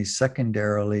and only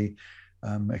secondarily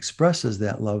expresses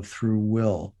that love through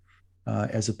will,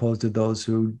 as opposed to those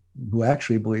who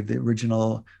actually believe the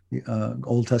original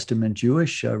Old Testament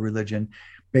Jewish religion.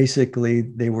 Basically,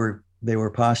 they were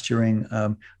posturing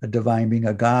a divine being,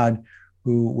 a God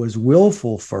who was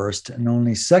willful first and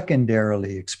only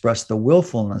secondarily expressed the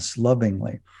willfulness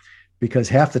lovingly, because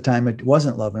half the time it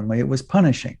wasn't lovingly, it was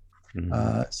punishing.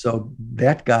 Mm-hmm. So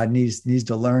that God needs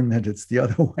to learn that it's the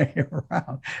other way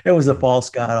around. It was a false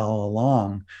God all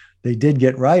along. They did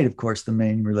get right, of course, the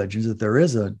main religions, that there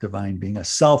is a divine being, a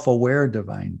self-aware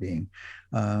divine being.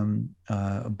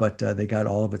 But they got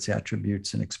all of its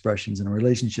attributes and expressions and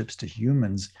relationships to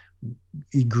humans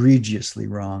egregiously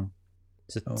wrong.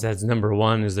 So So, that's number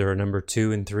one. Is there a number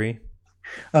two and three?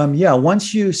 yeah,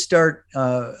 once you start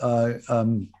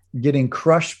getting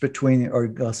crushed between,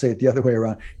 or I'll say it the other way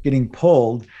around, getting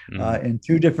pulled Mm. in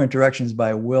two different directions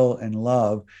by will and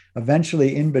love,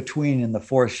 eventually in between in the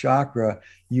fourth chakra,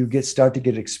 you start to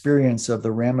get experience of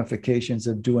the ramifications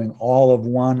of doing all of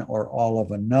one or all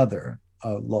of another,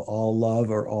 all love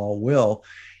or all will.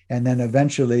 And then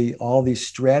eventually all these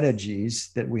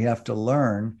strategies that we have to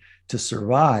learn to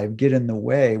survive get in the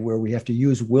way, where we have to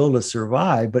use will to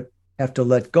survive, but have to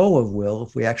let go of will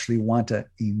if we actually want to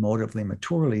emotively,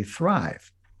 maturely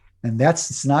thrive. And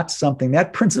that's not something,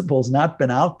 that principle's not been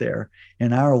out there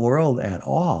in our world at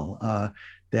all.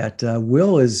 That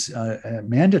will is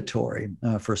mandatory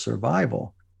for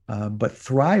survival. But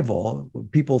thrival,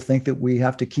 people think that we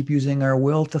have to keep using our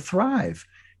will to thrive.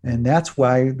 And that's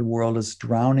why the world is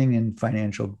drowning in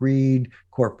financial greed,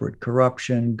 corporate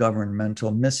corruption, governmental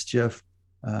mischief,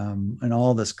 and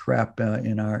all this crap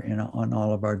on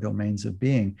all of our domains of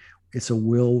being. It's a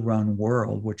will-run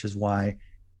world, which is why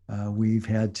we've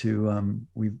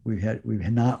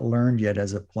not learned yet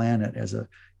as a planet,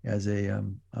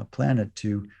 a planet,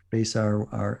 to base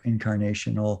our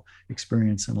incarnational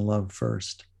experience in love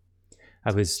first.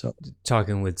 I was So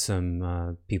talking with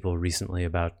some people recently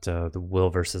about the will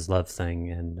versus love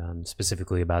thing, and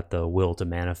specifically about the will to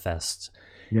manifest.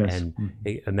 yes. And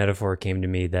a metaphor came to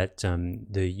me that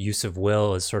the use of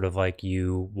will is sort of like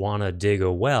you want to dig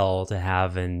a well to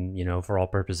have, in, for all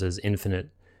purposes,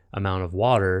 infinite amount of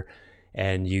water,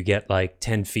 and you get like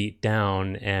 10 feet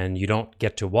down and you don't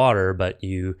get to water, but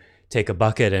you take a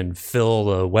bucket and fill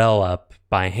the well up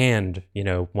by hand,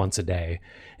 once a day.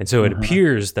 And so it Uh-huh.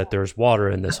 appears that there's water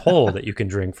in this hole that you can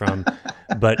drink from,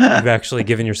 but you've actually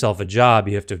given yourself a job.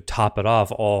 You have to top it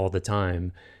off all the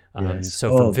time. Yes.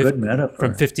 So Oh, good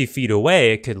metaphor. 50 feet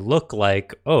away, it could look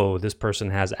like, oh, this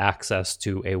person has access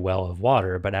to a well of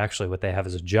water, but actually what they have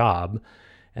is a job.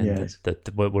 And Yes.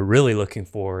 what we're really looking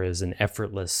for is an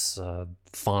effortless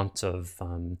font of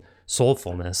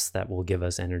soulfulness that will give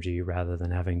us energy, rather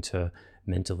than having to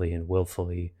mentally and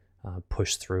willfully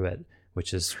push through it,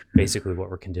 which is basically what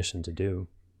we're conditioned to do.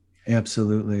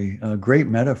 Absolutely. Great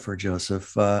metaphor,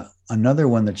 Joseph. Another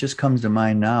one that just comes to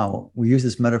mind now, we use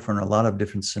this metaphor in a lot of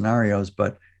different scenarios,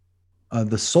 but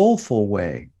the soulful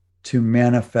way to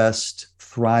manifest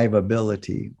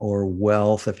thrivability or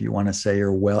wealth, if you want to say,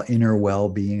 or inner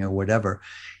well-being or whatever,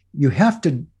 you have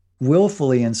to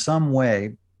willfully in some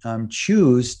way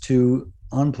choose to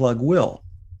unplug will.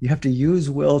 You have to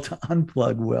use will to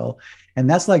unplug will. And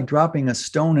that's like dropping a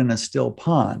stone in a still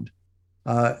pond.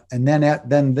 And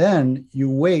then you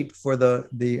wait for the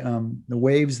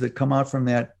waves that come out from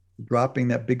that, dropping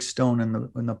that big stone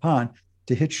in the pond,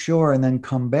 to hit shore and then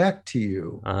come back to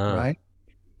you, Ah, right?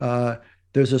 Uh,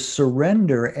 there's a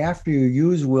surrender after you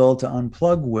use will to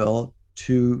unplug will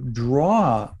to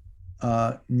draw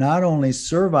not only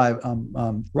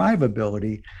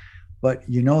thriveability, but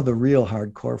the real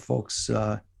hardcore folks,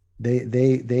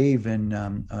 they even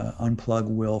unplug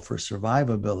will for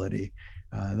survivability.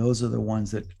 Those are the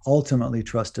ones that ultimately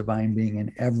trust divine being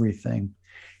in everything.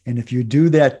 And if you do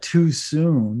that too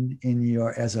soon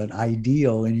as an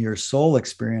ideal in your soul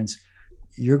experience,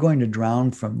 you're going to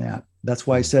drown from that. That's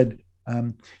why I said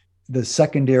the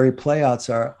secondary playouts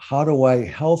are, how do I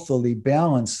healthily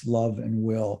balance love and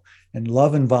will? And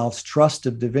love involves trust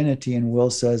of divinity, and will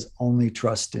says only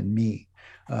trust in me.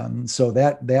 So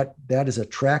that is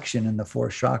attraction in the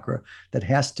fourth chakra that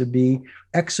has to be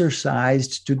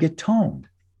exercised to get toned.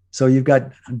 So you've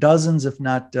got dozens, if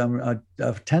not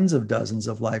tens of dozens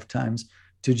of lifetimes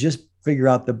to just figure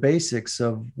out the basics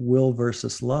of will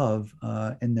versus love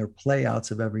in their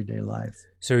playouts of everyday life.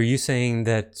 So are you saying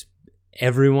that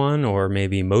everyone, or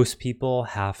maybe most people,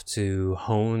 have to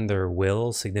hone their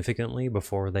will significantly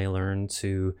before they learn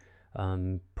to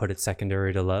put it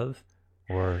secondary to love?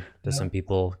 Or do some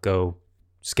people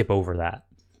skip over that?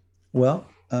 Well,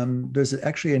 there's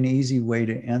actually an easy way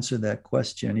to answer that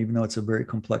question, even though it's a very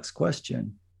complex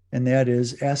question. And that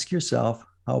is, ask yourself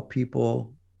how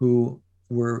people who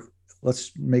were,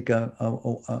 let's make an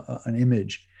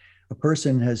image. A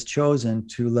person has chosen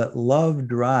to let love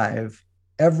drive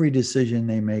every decision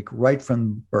they make right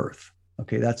from birth.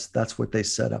 Okay, that's what they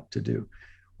set up to do.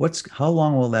 How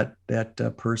long will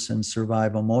that person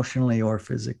survive emotionally or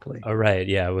physically? Oh, right.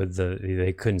 Yeah.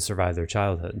 They couldn't survive their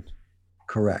childhood.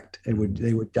 Correct.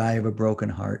 They would die of a broken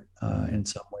heart in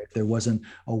some way if there wasn't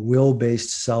a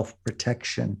will-based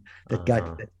self-protection that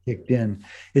got kicked in.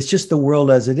 It's just the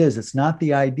world as it is. It's not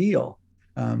the ideal,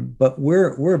 but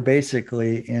we're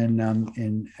basically in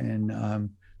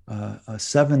a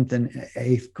seventh and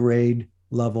eighth grade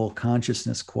level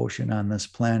consciousness quotient on this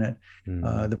planet.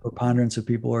 The preponderance of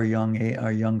people are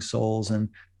young souls and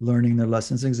learning their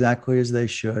lessons exactly as they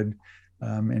should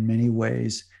in many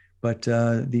ways. But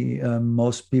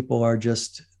most people are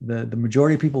just the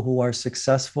majority of people who are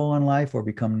successful in life or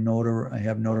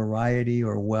have notoriety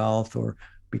or wealth or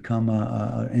become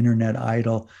an internet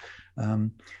idol.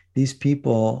 These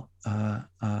people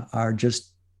are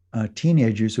just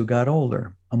teenagers who got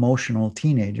older, emotional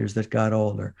teenagers that got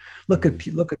older. Look at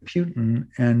Putin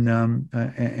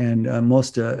and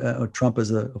most Trump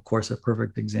is of course a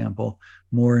perfect example,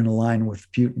 more in line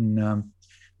with Putin.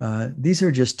 These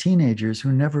are just teenagers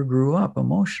who never grew up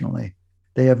emotionally.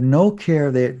 They have no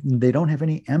care. They don't have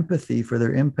any empathy for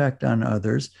their impact on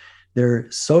others. They're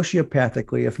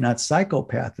sociopathically, if not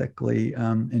psychopathically,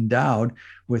 endowed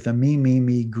with a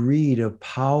me greed of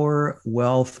power,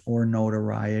 wealth, or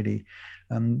notoriety.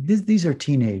 These are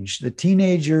the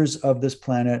teenagers of this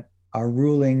planet are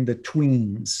ruling the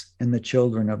tweens and the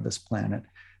children of this planet.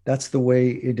 That's the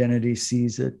way identity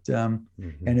sees it. And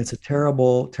it's a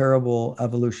terrible, terrible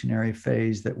evolutionary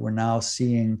phase that we're now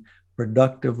seeing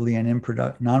productively and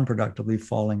non-productively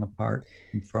falling apart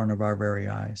in front of our very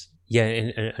eyes. Yeah,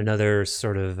 and another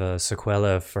sort of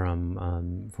sequela for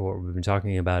what we've been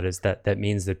talking about is that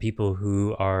means that people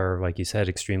who are, like you said,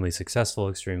 extremely successful,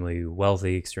 extremely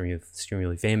wealthy,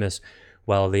 extremely famous,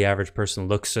 while the average person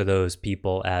looks to those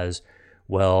people as,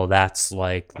 well, that's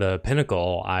like the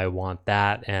pinnacle. I want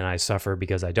that, and I suffer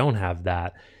because I don't have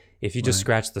that. If you just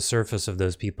scratch the surface of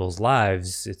those people's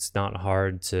lives, it's not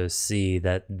hard to see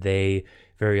that they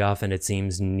very often, it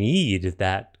seems, need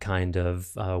that kind of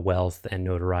wealth and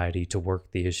notoriety to work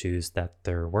the issues that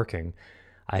they're working.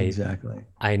 Exactly.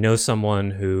 I know someone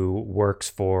who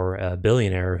works for a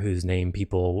billionaire whose name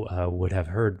people would have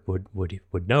heard,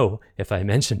 would know if I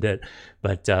mentioned it,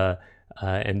 but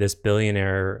and this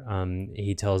billionaire,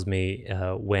 he tells me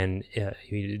when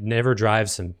he never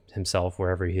drives himself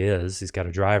wherever he is, he's got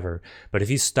a driver, but if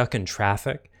he's stuck in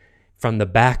traffic, from the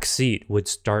back seat would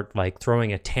start like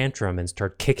throwing a tantrum and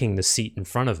start kicking the seat in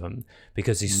front of him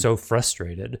because he's so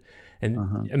frustrated.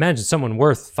 And imagine someone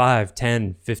worth 5,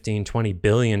 10, 15, 20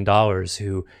 billion dollars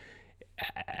who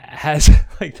has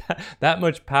like that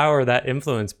much power, that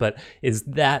influence, but is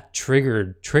that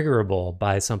triggerable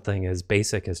by something as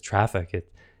basic as traffic.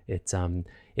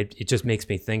 It just makes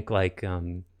me think like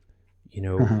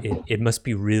it must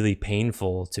be really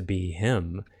painful to be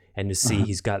him and to see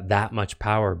he's got that much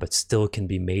power but still can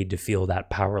be made to feel that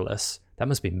powerless. That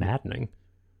must be maddening.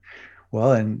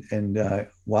 Well, and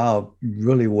wow,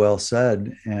 really well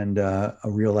said, and a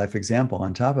real life example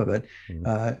on top of it.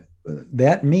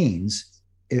 That means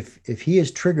if he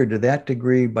is triggered to that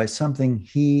degree by something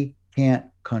he can't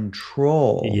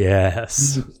control.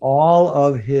 Yes. All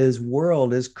of his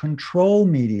world is control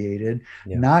mediated,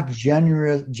 Yeah. not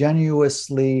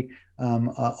genuinely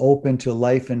open to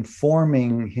life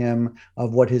informing him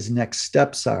of what his next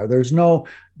steps are. There's no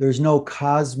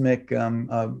cosmic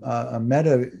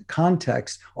meta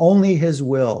context, only his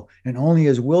will, and only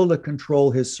his will to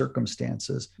control his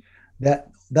circumstances.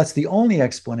 That's the only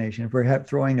explanation for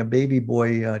throwing a baby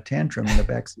boy tantrum in the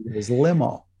backseat of his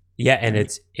limo. Yeah, and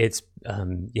I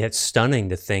mean, it's stunning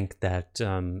to think that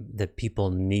that people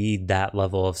need that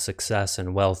level of success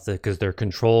and wealth because their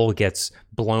control gets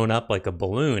blown up like a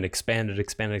balloon, expanded,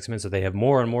 expanded, expanded. So they have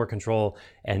more and more control,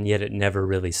 and yet it never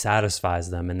really satisfies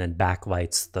them, and then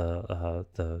backlights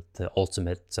the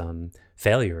ultimate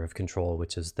failure of control,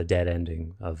 which is the dead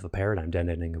ending of a paradigm, dead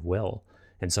ending of will.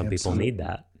 And some people need absolutely.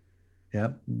 that.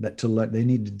 Yep. They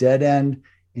need to dead end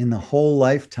in the whole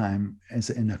lifetime as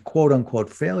in a quote unquote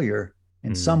failure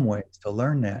in Mm. some ways to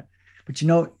learn that. But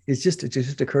it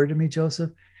just occurred to me,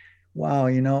 Joseph. Wow,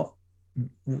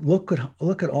 look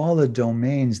at all the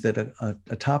domains that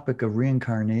a topic of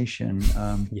reincarnation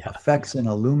Yeah. affects and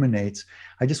illuminates.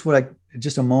 I just would like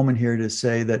just a moment here to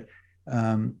say that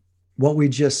um, what we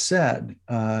just said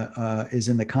is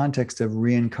in the context of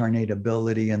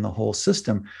reincarnatability and the whole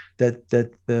system. That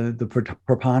the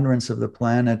preponderance of the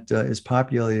planet is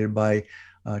populated by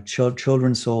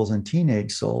children's souls and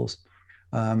teenage souls,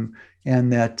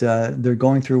 and that they're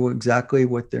going through exactly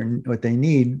what they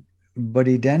need, but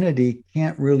identity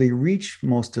can't really reach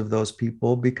most of those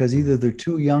people because Mm. either they're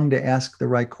too young to ask the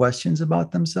right questions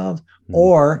about themselves, Mm.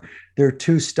 or they're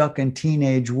too stuck in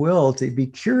teenage will to be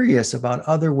curious about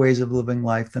other ways of living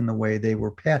life than the way they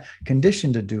were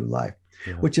conditioned to do life.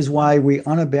 Yeah. Which is why we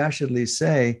unabashedly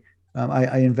say,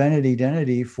 I invented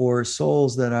identity for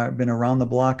souls that have been around the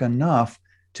block enough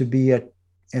to be at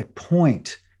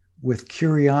point with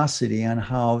curiosity on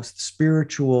how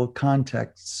spiritual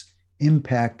contexts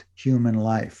impact human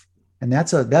life. And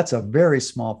that's a very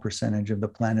small percentage of the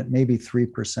planet, maybe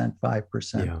 3%,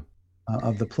 5% Yeah.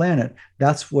 of the planet.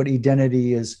 That's what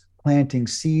identity is planting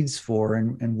seeds for,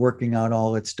 and working out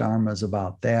all its dharmas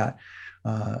about that.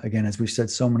 Again, as we've said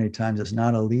so many times, it's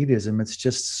not elitism, it's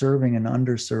just serving an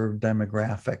underserved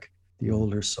demographic, the Mm.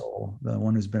 older soul, the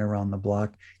one who's been around the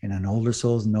block. And an older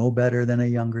soul is no better than a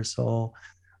younger soul,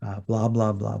 blah,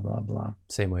 blah, blah, blah, blah.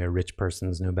 Same way a rich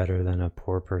person's no better than a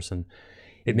poor person.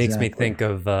 It makes me Exactly. think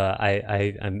of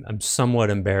I'm somewhat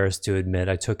embarrassed to admit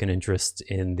I took an interest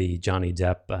in the Johnny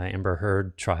Depp Amber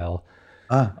Heard trial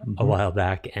a Mm-hmm. while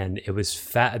back, and it was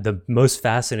the most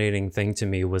fascinating thing to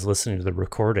me was listening to the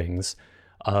recordings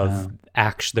of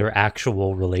their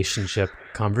actual relationship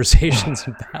conversations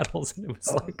and battles, and it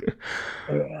was like,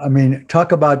 I mean,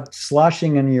 talk about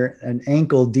sloshing an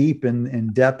ankle deep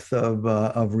in depth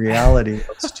of reality.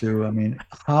 Those two. I mean,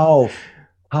 how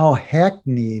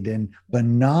hackneyed and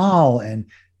banal and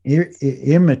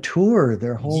immature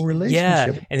their whole yeah,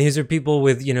 relationship. and these are people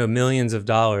with millions of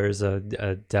dollars, a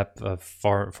depth of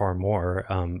far more.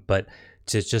 But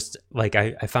to just like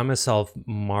I found myself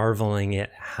marveling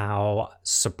at how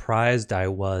surprised I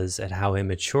was at how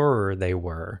immature they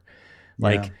were. Yeah.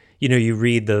 Like you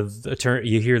read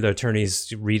you hear the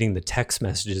attorneys reading the text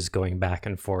messages going back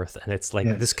and forth, and it's like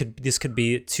Yes. this could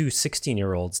be two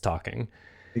 16-year-olds talking.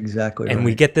 Exactly And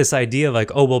we right. get this idea of like,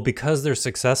 oh, well, because they're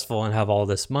successful and have all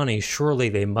this money, surely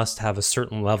they must have a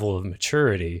certain level of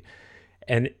maturity.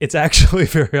 And it's actually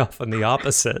very often the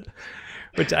opposite,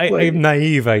 which Well, I'm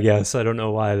naive, I guess. I don't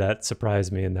know why that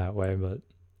surprised me in that way, but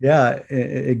yeah,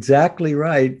 exactly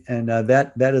right. And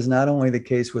that is not only the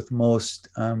case with most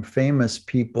famous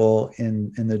people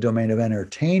in the domain of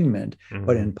entertainment,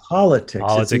 but mhm. in politics,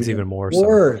 it's Politics even even more so.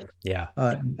 worse. Yeah.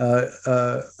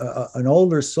 An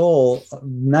older soul,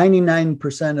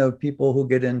 99% of people who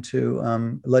get into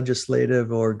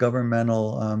legislative or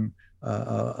governmental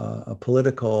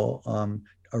political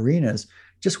arenas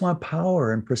just want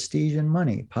power and prestige and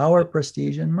money, power,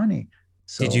 prestige, and money.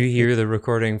 Did you So hear the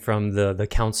recording from the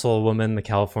councilwoman, the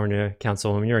California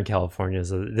councilwoman? You're in California,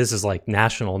 so this is like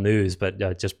national news, but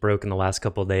just broke in the last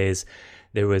couple of days.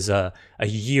 There was a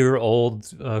year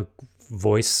old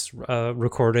voice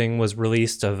recording was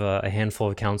released of a handful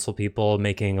of council people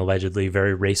making allegedly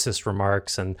very racist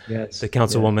remarks, and the yes, yes,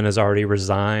 councilwoman has already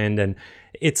resigned. And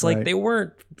it's like right. they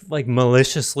weren't like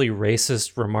maliciously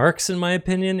racist remarks, in my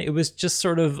opinion. It was just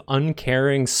sort of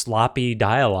uncaring, sloppy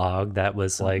dialogue that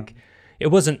was Uh-huh. like it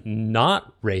wasn't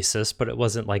not racist, but it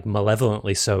wasn't like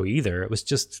malevolently so either. It was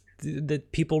just the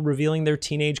people revealing their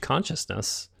teenage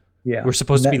consciousness. Yeah, We're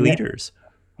supposed and to be that leaders.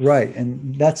 right,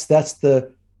 and that's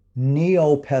the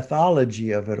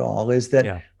neo-pathology of it all. Is that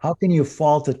Yeah. how can you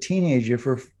fault a teenager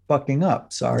for fucking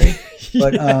up. Sorry,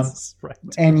 but Yes, right.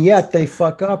 and yet they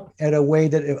fuck up at a way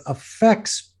that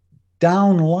affects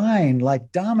downline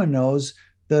like dominoes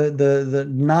the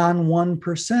non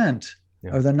 1%.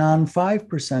 Yeah. Or the non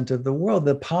 5% of the world,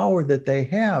 the power that they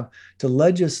have to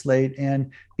legislate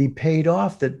and be paid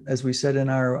off. That, as we said in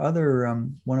our other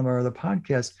one of our other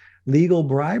podcasts, legal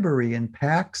bribery and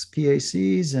PACs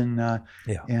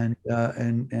Yeah. and the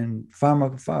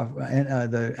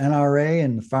NRA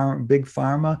and big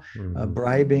pharma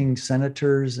bribing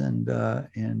senators and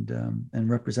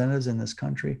representatives in this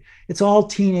country. It's all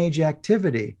teenage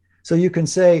activity. So you can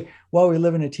say, well, we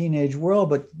live in a teenage world,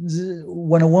 but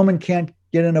when a woman can't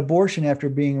get an abortion after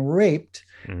being raped,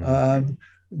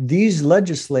 these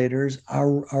legislators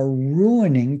are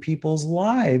ruining people's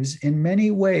lives in many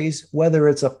ways, whether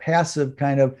it's a passive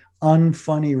kind of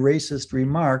unfunny racist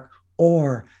remark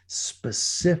or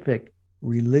specific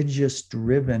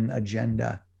religious-driven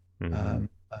agenda.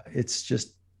 It's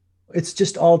just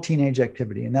all teenage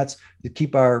activity, and that's to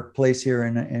keep our place here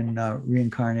in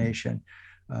reincarnation.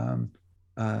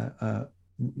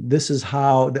 This is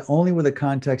how only with the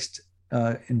context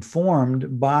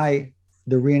informed by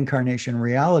the reincarnation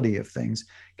reality of things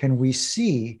can we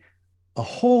see a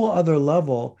whole other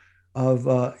level of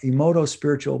emoto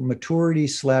spiritual maturity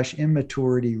 /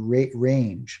 immaturity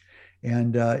range,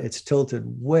 and it's tilted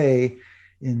way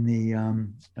in the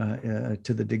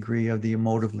to the degree of the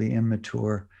emotively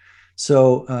immature.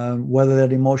 So whether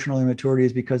that emotional immaturity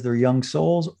is because they're young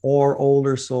souls or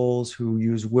older souls who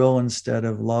use will instead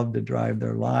of love to drive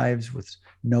their lives with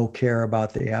no care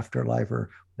about the afterlife or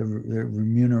the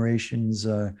remunerations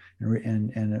and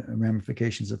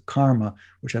ramifications of karma,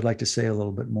 which I'd like to say a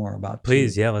little bit more about.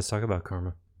 Please, too. yeah, let's talk about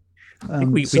karma. I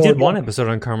think we did one episode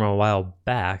on karma a while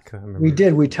back. We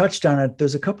did. We touched on it.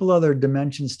 There's a couple other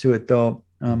dimensions to it, though,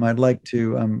 I'd like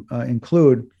to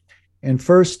include. And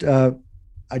first, I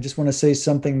just want to say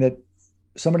something that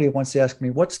somebody wants to ask me,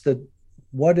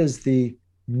 what is the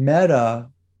meta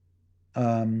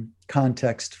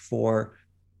context for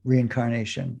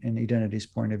reincarnation in identity's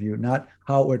point of view, not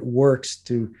how it works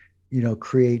to,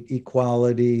 create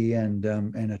equality and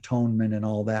atonement and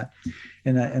all that.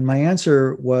 And my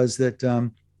answer was that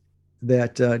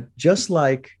just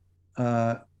like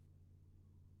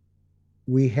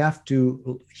we have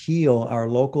to heal our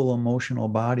local emotional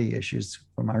body issues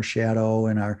from our shadow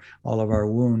and all of our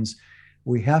wounds.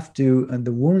 And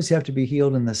the wounds have to be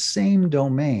healed in the same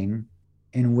domain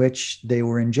in which they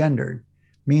were engendered,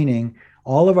 meaning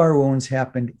all of our wounds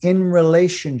happened in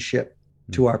relationship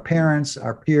to our parents,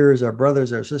 our peers, our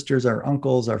brothers, our sisters, our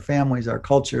uncles, our families, our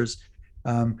cultures.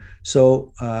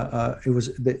 So it was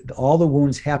all the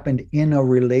wounds happened in a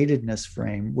relatedness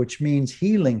frame, which means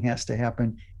healing has to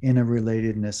happen in a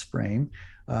relatedness frame.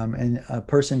 And a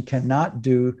person cannot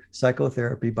do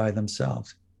psychotherapy by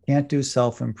themselves, can't do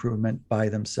self-improvement by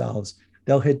themselves.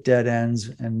 They'll hit dead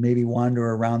ends and maybe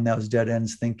wander around those dead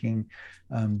ends thinking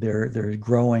they're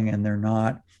growing and they're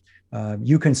not.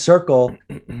 You can circle,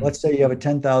 let's say you have a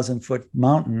 10,000 foot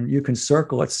mountain, you can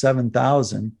circle at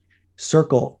 7,000,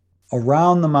 circle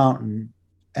around the mountain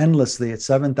endlessly at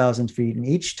 7,000 feet, and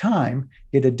each time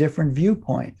get a different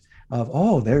viewpoint of,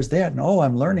 oh, there's that, and oh,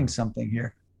 I'm learning something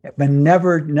here, but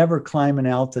never climb an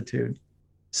altitude.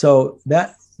 So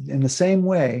that, in the same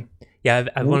way. Yeah,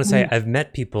 I want to say I've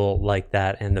met people like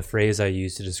that, and the phrase I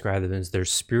use to describe them is they're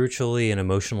spiritually and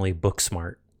emotionally book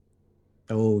smart.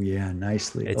 Oh, yeah,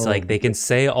 nicely. It's like they can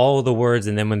say all the words,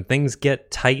 and then when things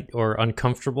get tight or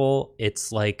uncomfortable,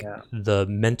 it's like the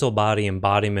mental body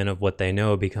embodiment of what they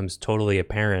know becomes totally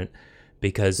apparent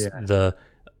because the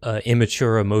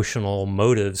immature emotional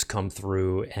motives come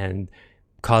through and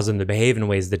cause them to behave in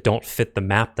ways that don't fit the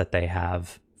map that they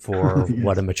have for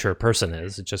what a mature person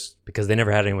is, just because they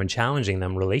never had anyone challenging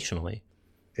them relationally.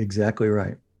 Exactly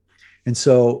right. And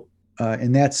so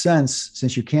in that sense,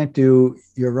 since you can't do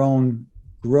your own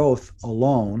growth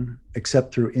alone,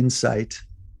 except through insight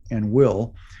and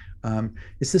will,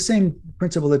 it's the same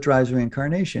principle that drives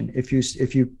reincarnation. If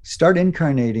you start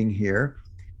incarnating here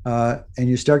and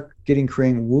you start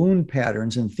creating wound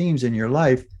patterns and themes in your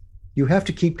life, you have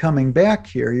to keep coming back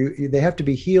here. They have to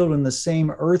be healed in the same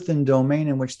earthen domain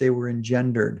in which they were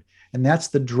engendered. And that's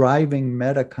the driving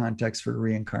meta context for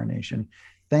reincarnation.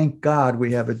 Thank God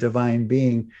we have a divine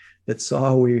being that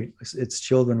saw its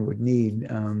children would need.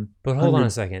 But hold on a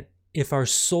second. If our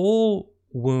soul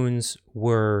wounds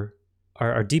were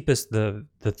our deepest, the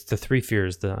three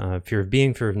fears, the fear of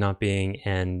being, fear of not being,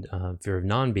 and fear of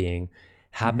non-being,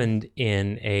 happened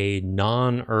in a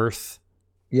non-earth,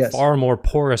 far more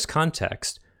porous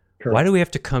context, why do we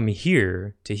have to come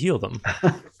here to heal them?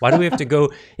 Why do we have to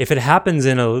go? If it happens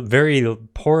in a very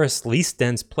porous, least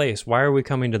dense place, why are we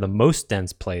coming to the most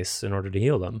dense place in order to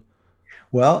heal them?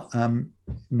 Well,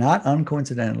 not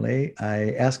uncoincidentally,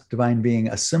 I asked Divine Being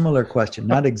a similar question,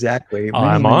 not exactly, Oh,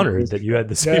 many, I'm many honored years that you ago. had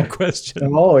the same Yeah. question.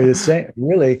 Oh, you say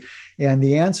really? And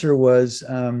the answer was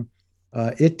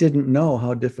it didn't know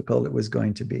how difficult it was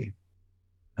going to be.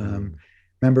 Um,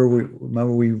 remember we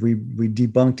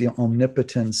debunked the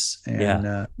omnipotence and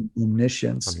Yeah,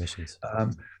 omniscience. omniscience.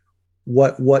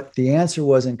 What the answer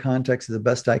was in context, to the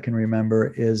best I can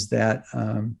remember, is that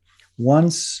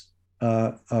once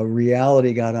a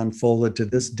reality got unfolded to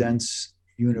this dense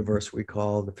universe we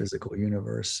call the physical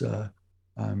universe,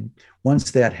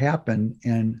 once that happened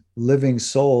and living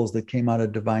souls that came out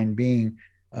of divine being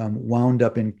wound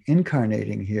up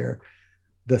incarnating here,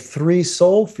 the three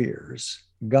soul fears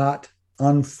got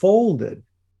unfolded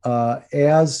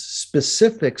as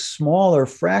specific smaller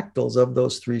fractals of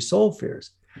those three soul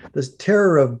fears. The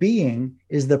terror of being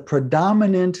is the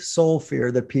predominant soul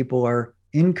fear that people are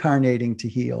incarnating to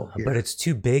heal here. But it's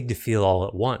too big to feel all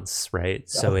at once, right?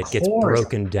 So Of it gets course,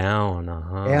 broken down.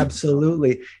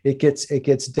 absolutely. It gets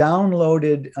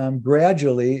downloaded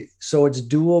gradually, so it's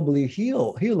doably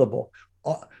healable.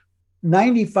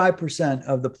 95%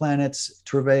 of the planet's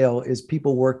travail is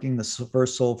people working the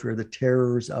first soul fear, the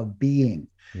terrors of being.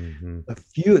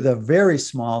 The very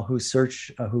small who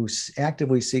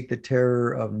actively seek the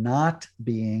terror of not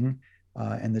being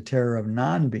and the terror of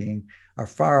non-being are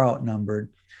far outnumbered.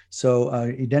 So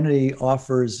Identity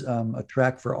offers a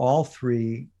track for all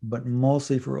three, but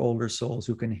mostly for older souls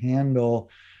who can handle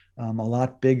a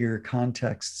lot bigger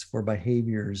contexts for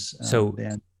behaviors So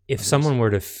than if others. someone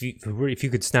were to, if you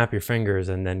could snap your fingers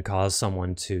and then cause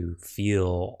someone to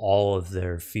feel all of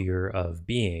their fear of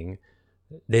being,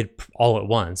 they'd all at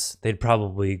once, they'd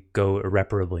probably go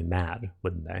irreparably mad,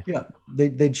 wouldn't they? Yeah,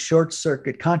 they'd short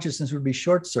circuit. Consciousness would be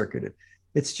short circuited.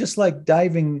 It's just like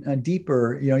diving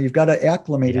deeper. You've got to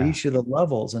acclimate at each of the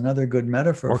levels. Another good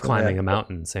metaphor Or for climbing that. a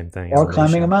mountain, same thing. Or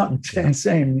climbing a Elevation. mountain,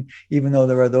 same. Even though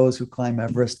there are those who climb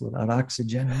Everest without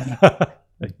oxygen.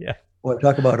 Yeah. Well,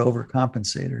 talk about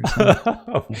overcompensators.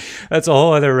 Huh? That's a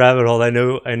whole other rabbit hole. I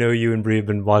know you and Bree have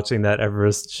been watching that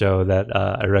Everest show that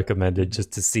I recommended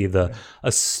just to see the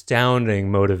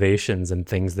astounding motivations and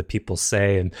things that people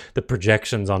say and the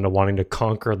projections onto wanting to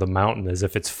conquer the mountain as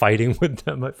if it's fighting with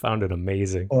them. I found it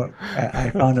amazing. Or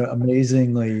I found it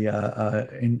amazingly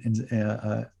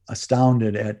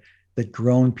astounded at that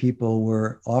grown people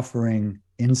were offering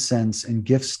incense and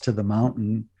gifts to the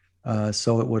mountain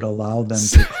so it would allow them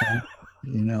to climb.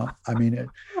 I mean,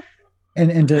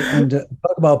 and to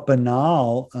talk about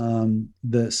banal,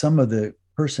 some of the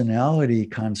personality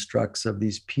constructs of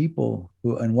these people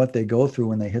and what they go through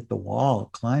when they hit the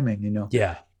wall climbing.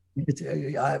 Yeah.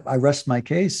 I rest my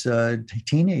case.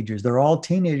 Teenagers, they're all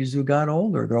teenagers who got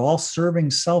older. They're all serving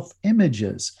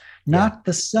self-images, not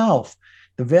the self.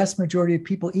 The vast majority of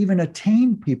people, even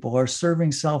attained people, are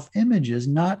serving self-images,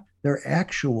 not their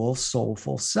actual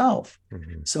soulful self.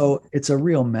 So it's a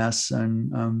real mess,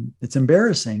 and it's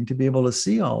embarrassing to be able to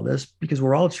see all this because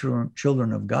we're all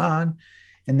children of God,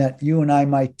 and that you and I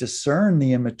might discern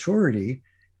the immaturity.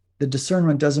 The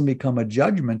discernment doesn't become a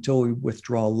judgment until we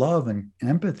withdraw love and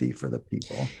empathy for the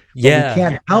people. But we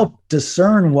can't help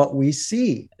discern what we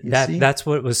see. That's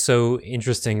what was so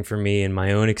interesting for me in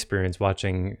my own experience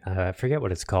watching, I forget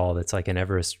what it's called. It's like an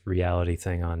Everest reality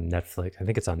thing on Netflix. I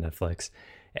think it's on Netflix.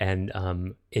 And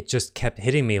it just kept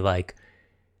hitting me like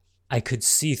I could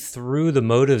see through the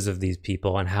motives of these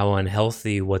people and how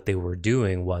unhealthy what they were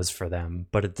doing was for them.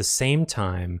 But at the same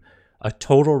time, a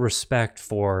total respect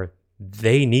for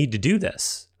they need to do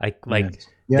this.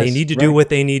 They need to do what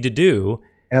they need to do.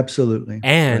 Absolutely.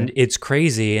 And it's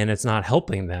crazy and it's not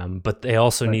helping them, but they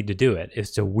also need to do it.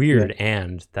 It's a weird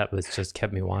and that was just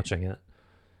kept me watching it.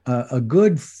 A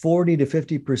good 40 to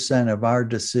 50% of our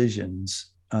decisions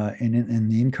in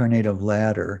the incarnative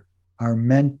ladder are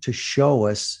meant to show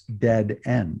us dead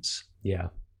ends. Yeah.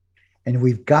 And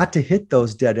we've got to hit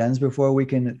those dead ends before we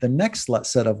can, the next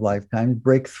set of lifetimes,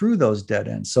 break through those dead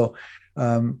ends. So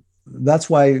that's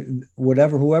why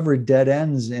whoever dead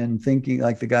ends in thinking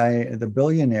like the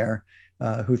billionaire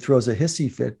who throws a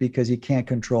hissy fit because he can't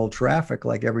control traffic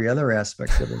like every other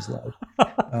aspect of his life.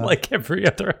 Like every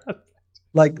other.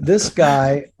 Like this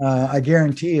guy, I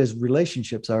guarantee his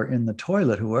relationships are in the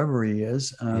toilet, whoever he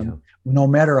is, no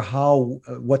matter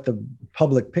what the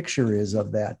public picture is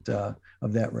of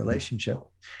that relationship.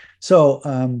 So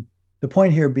the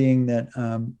point here being that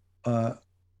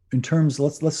in terms,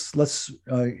 let's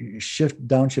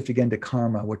downshift again to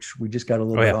karma, which we just got a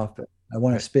little bit off I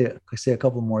want to say a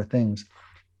couple more things.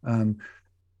 Um,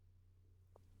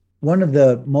 One of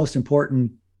the most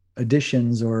important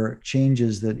additions or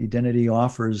changes that identity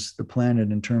offers the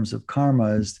planet in terms of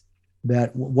karma is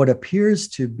that what appears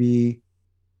to be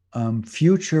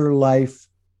future life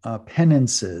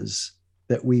penances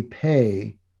that we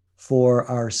pay for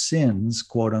our sins,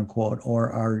 quote unquote,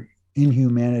 or our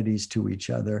inhumanities to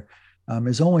each other,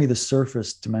 is only the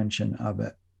surface dimension of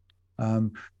it.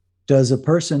 Um, does a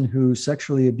person who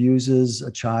sexually abuses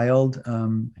a child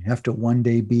have to one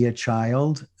day be a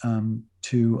child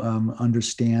to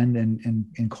understand and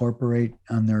incorporate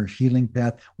on their healing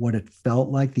path what it felt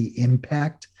like, the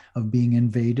impact of being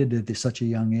invaded at such a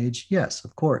young age? Yes,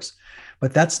 of course,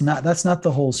 but that's not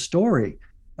the whole story.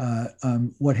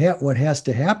 What has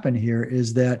to happen here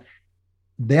is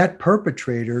that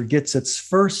perpetrator gets its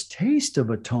first taste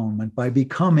of atonement by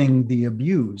becoming the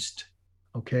abused.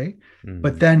 Okay.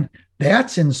 But then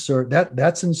that's in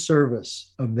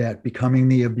service of that becoming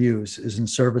the abuse, is in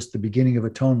service the beginning of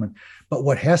atonement. But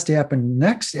what has to happen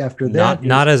next after that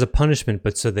not as a punishment,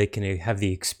 but so they can have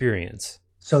the experience.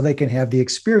 So they can have the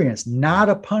experience, not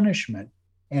a punishment.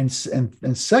 And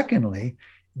secondly,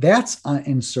 that's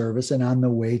in service and on the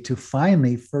way to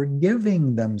finally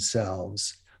forgiving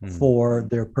themselves for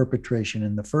their perpetration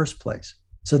in the first place.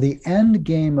 So the end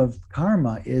game of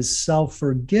karma is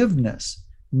self-forgiveness,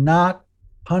 not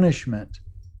punishment.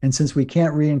 And since we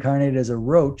can't reincarnate as a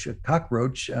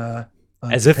cockroach,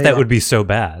 as if that would be so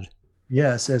bad.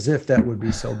 Yes, as if that would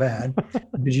be so bad.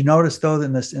 Did you notice though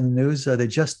that in the news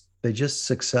they just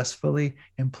successfully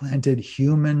implanted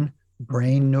human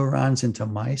brain neurons into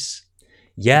mice?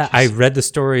 Yeah, I read the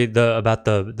story about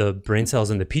the brain cells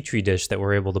in the petri dish that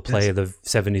were able to play the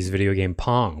 70s video game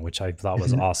Pong, which I thought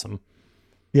was awesome.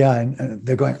 Yeah, and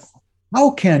they're going,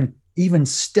 how can even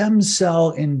stem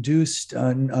cell induced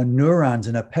neurons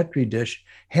in a petri dish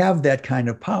have that kind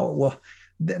of power? Well,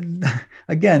 then,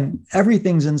 again,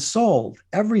 everything's ensouled.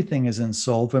 Everything is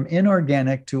ensouled from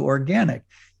inorganic to organic.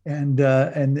 And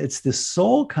it's the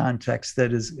soul context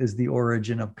that is the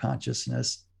origin of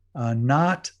consciousness,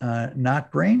 not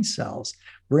brain cells.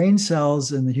 Brain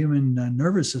cells in the human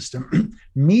nervous system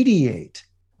mediate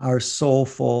our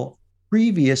soulful,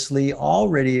 previously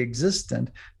already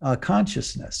existent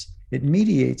consciousness. It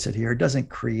mediates it here. It doesn't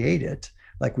create it,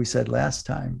 like we said last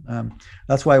time.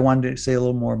 That's why I wanted to say a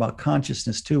little more about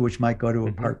consciousness too, which might go to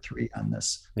a part 3 on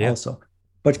this also.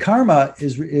 But karma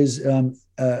is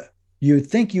you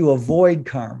think you avoid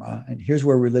karma, and here's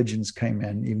where religions came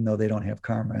in, even though they don't have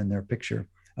karma in their picture.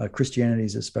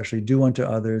 Christianity's especially, do unto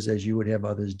others as you would have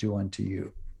others do unto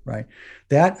you, right?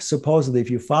 That supposedly, if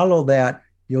you follow that,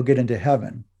 you'll get into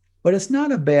heaven. But it's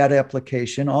not a bad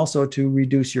application also to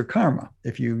reduce your karma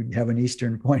if you have an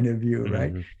Eastern point of view,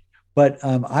 right? But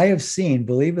I have seen,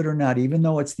 believe it or not, even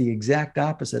though it's the exact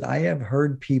opposite, I have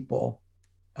heard people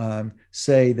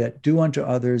say that do unto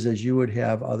others as you would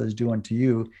have others do unto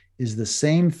you is the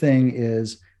same thing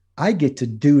as I get to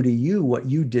do to you what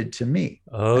you did to me.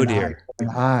 Oh, dear.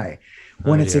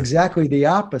 When it's exactly the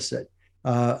opposite.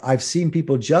 I've seen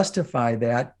people justify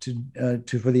that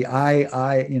for the eye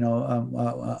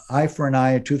for an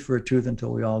eye, a tooth for a tooth,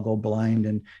 until we all go blind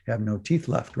and have no teeth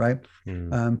left, right?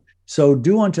 So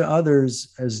do unto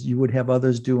others as you would have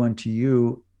others do unto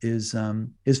you is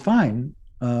fine.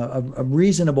 A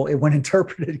reasonable, when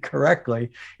interpreted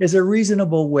correctly, is a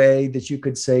reasonable way that you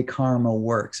could say karma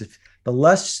works. If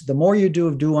the more you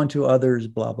do unto others,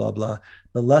 blah blah blah,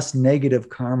 the less negative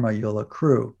karma you'll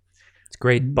accrue. It's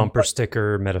great bumper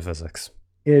sticker metaphysics.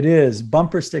 It is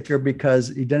bumper sticker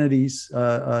because identity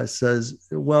says,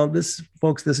 well, this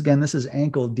is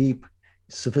ankle deep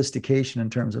sophistication in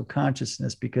terms of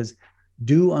consciousness, because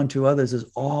do unto others is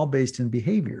all based in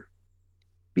behavior,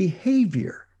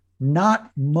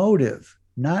 not motive,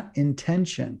 not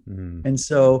intention. And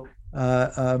so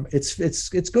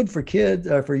it's good for kids,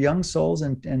 for young souls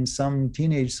and some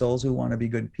teenage souls who want to be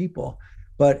good people.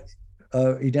 But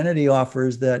identity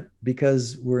offers that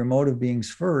because we're emotive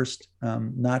beings first,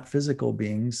 not physical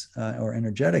beings or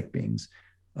energetic beings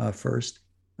first,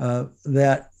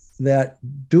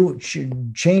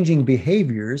 changing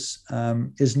behaviors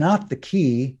is not the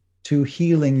key to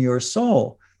healing your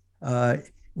soul.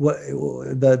 What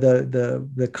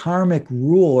the karmic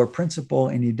rule or principle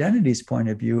in identity's point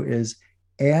of view is,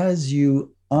 as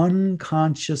you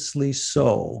unconsciously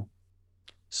sow,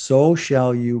 so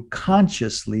shall you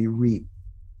consciously reap.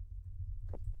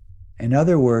 In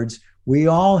other words, we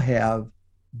all have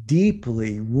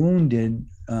deeply wounded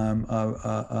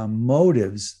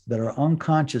motives that are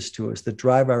unconscious to us that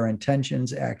drive our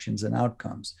intentions, actions, and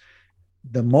outcomes.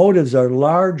 The motives are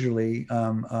largely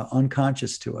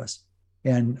unconscious to us.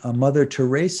 And Mother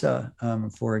Teresa,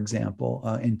 for example,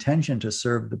 intention to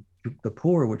serve the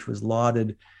poor, which was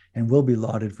lauded and will be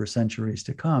lauded for centuries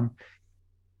to come,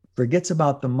 forgets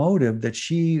about the motive that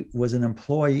she was an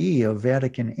employee of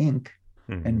Vatican Inc.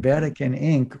 Mm-hmm. And Vatican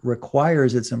Inc.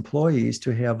 requires its employees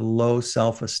to have low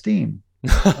self-esteem.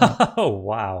 Oh,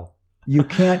 wow. You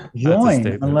can't That's a join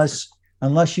statement.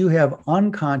 unless you have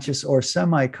unconscious or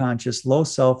semi-conscious low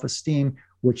self-esteem,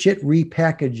 which it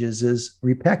repackages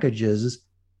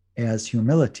as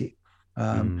humility.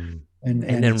 And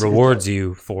then rewards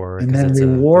you for it and because then it's the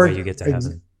way you reward. get to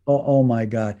heaven. Oh my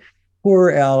God, poor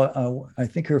Al. I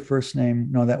think her first name.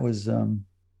 No, that was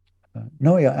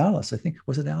no, yeah, Alice. I think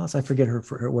was it Alice? I forget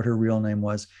what her real name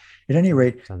was. At any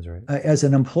rate, Sounds right. as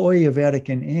an employee of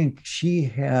Vatican Inc., she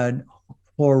had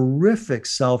horrific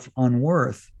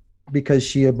self-unworth because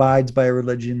she abides by a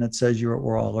religion that says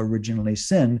we're all originally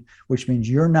sinned, which means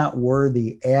you're not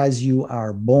worthy as you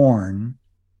are born.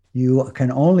 You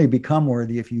can only become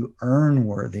worthy if you earn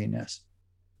worthiness.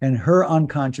 And her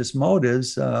unconscious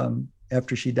motives,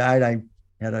 after she died, I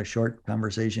had a short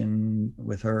conversation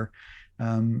with her,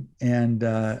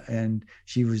 and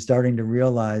she was starting to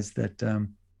realize that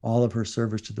all of her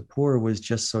service to the poor was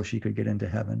just so she could get into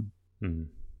heaven. Mm.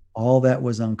 All that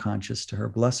was unconscious to her.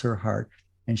 Bless her heart.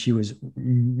 And she was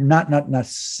not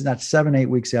 7-8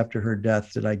 weeks after her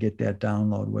death did I get that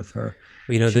download with her.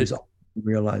 Well, she was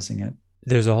realizing it.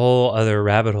 There's a whole other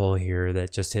rabbit hole here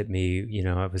that just hit me.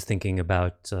 I was thinking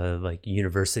about like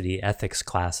university ethics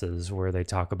classes where they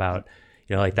talk about,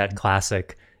 like that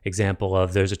classic example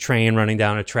of there's a train running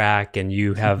down a track and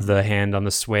you have the hand on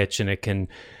the switch and it can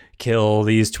kill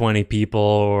these 20 people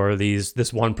or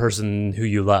this one person who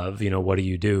you love, what do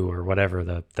you do, or whatever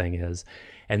the thing is.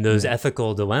 And those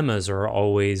ethical dilemmas are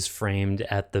always framed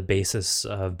at the basis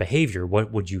of behavior.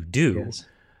 What would you do? Yes,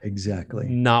 exactly.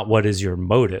 Not what is your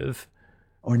motive.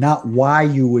 Or not why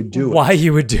you would do it. Why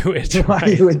you would do it. Why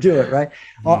right? you would do it, right?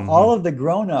 Mm-hmm. All of the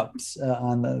grown-ups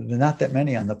not that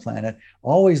many on the planet,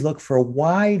 always look for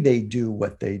why they do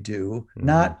what they do,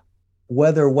 not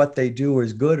whether what they do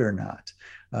is good or not.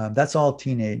 That's all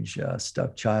teenage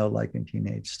stuff, childlike and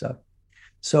teenage stuff.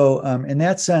 So in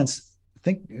that sense, I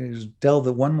think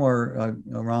delve one more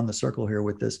around the circle here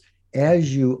with this.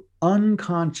 As you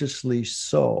unconsciously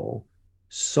sow,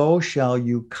 so shall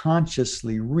you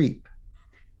consciously reap.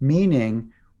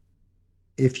 Meaning,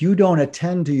 if you don't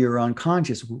attend to your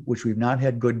unconscious, which we've not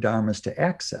had good dharmas to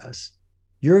access,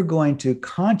 you're going to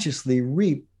consciously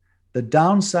reap the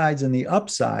downsides and the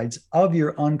upsides of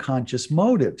your unconscious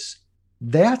motives.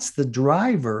 That's the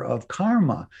driver of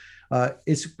karma.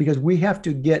 It's because we have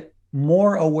to get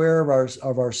more aware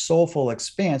of our soulful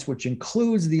expanse, which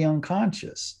includes the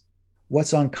unconscious.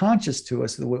 What's unconscious to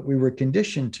us, what we were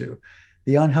conditioned to.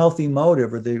 The unhealthy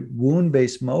motive or the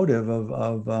wound-based motive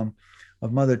of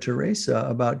Mother Teresa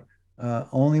about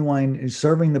only wanting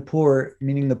serving the poor,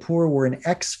 meaning the poor were an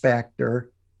X factor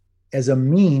as a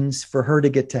means for her to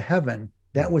get to heaven.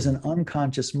 That was an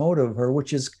unconscious motive of her,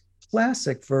 which is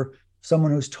classic for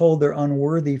someone who's told they're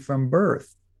unworthy from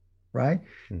birth, right?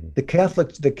 Mm-hmm. The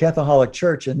Catholic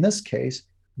Church in this case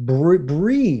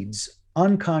breeds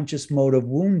unconscious motive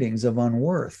woundings of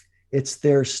unworth. It's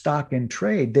their stock in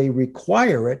trade. They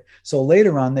require it, so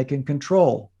later on they can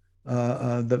control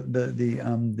not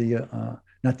the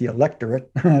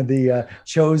electorate, the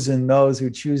chosen, those who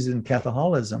choose in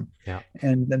Catholicism. Yeah.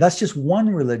 And that's just one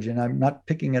religion. I'm not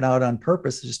picking it out on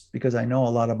purpose, just because I know a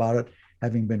lot about it,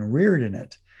 having been reared in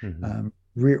it,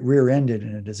 rear-ended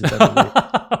in it is a better way.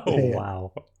 Oh,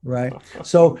 wow. Right.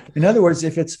 So, in other words,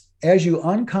 if it's as you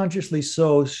unconsciously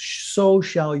sow, so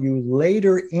shall you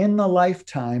later in the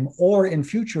lifetime or in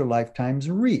future lifetimes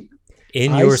reap.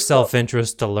 In your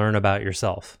self-interest to learn about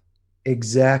yourself.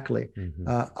 Exactly. Mm-hmm.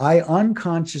 I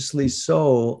unconsciously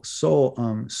sowed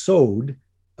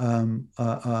a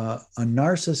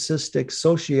narcissistic,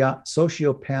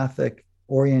 sociopathic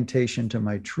orientation to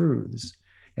my truths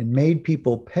and made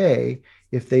people pay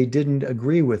if they didn't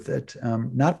agree with it,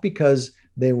 not because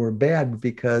they were bad, but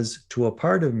because to a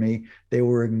part of me, they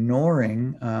were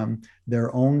ignoring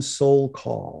their own soul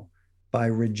call by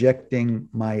rejecting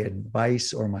my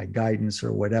advice or my guidance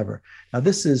or whatever. Now,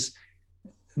 this is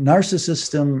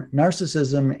narcissism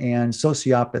and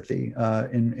sociopathy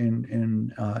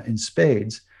in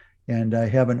spades. And I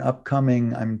have an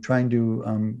upcoming, I'm trying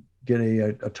to get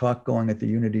a talk going at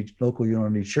the local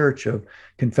Unity Church of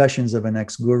Confessions of an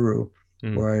Ex-Guru,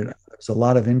 where there's a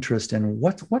lot of interest in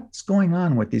what's going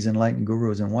on with these enlightened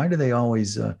gurus and why do they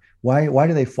always why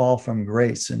do they fall from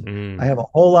grace? And I have a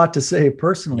whole lot to say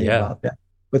personally about that.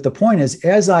 But the point is,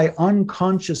 as I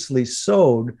unconsciously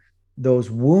sowed, those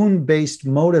wound-based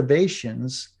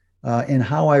motivations in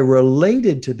how I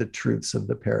related to the truths of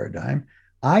the paradigm,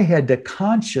 I had to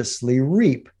consciously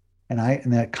reap.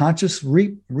 And that conscious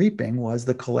reaping was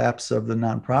the collapse of the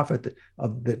nonprofit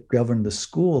that governed the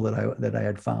school that I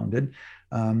had founded,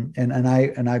 and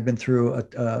I've been through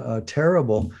a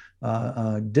terrible,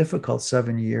 difficult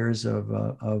 7 years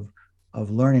of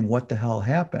learning what the hell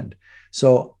happened.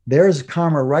 So there's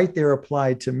karma right there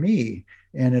applied to me,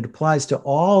 and it applies to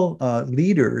all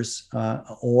leaders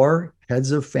or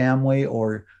heads of family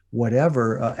or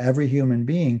whatever, every human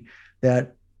being,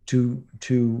 that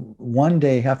to one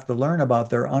day have to learn about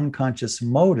their unconscious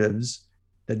motives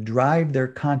that drive their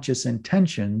conscious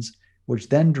intentions, which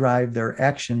then drive their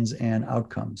actions and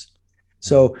outcomes.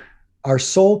 So our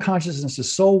soul consciousness is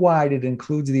so wide, it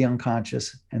includes the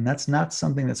unconscious, and that's not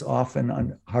something that's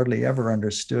often hardly ever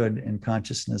understood in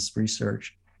consciousness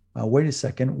research. Wait a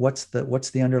second, what's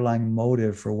the underlying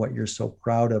motive for what you're so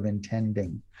proud of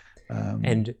intending?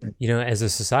 And as a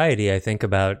society, I think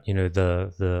about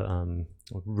the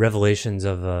revelations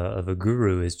of a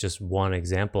guru is just one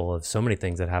example of so many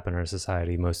things that happen in our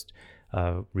society.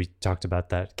 We talked about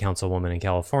that councilwoman in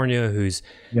California whose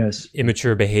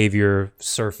immature behavior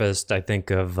surfaced. I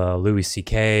think of Louis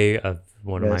C.K.,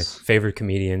 one of my favorite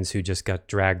comedians, who just got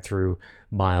dragged through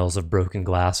miles of broken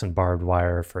glass and barbed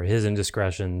wire for his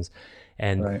indiscretions.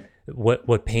 And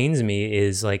what pains me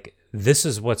is, like, this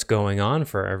is what's going on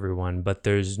for everyone, but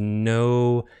there's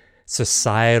no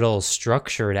societal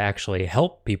structure to actually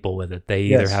help people with it. They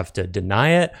either have to deny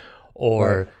it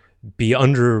or be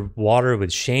underwater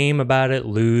with shame about it,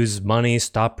 lose money,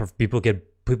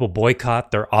 people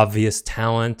boycott their obvious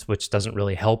talent, which doesn't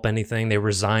really help anything. They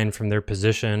resign from their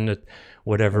position at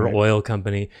whatever oil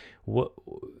company.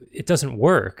 It doesn't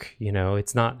work.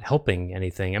 It's not helping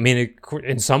anything. I mean,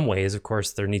 in some ways, of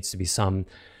course, there needs to be some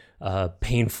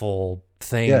painful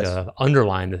thing to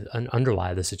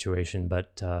underlie the situation,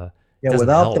 but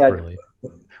without that, really.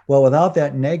 Without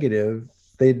that negative,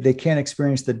 they can't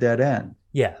experience the dead end.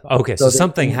 Yeah. Okay. So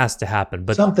something has to happen,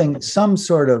 but some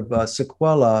sort of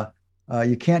sequela.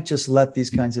 You can't just let these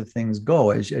kinds of things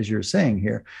go, as you're saying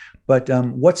here. But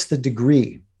what's the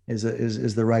degree is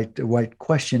the right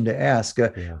question to ask.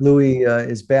 Louis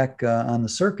is back on the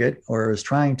circuit, or is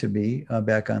trying to be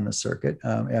back on the circuit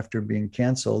after being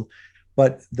canceled.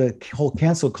 But the whole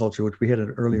cancel culture, which we had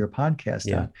an earlier podcast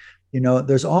on,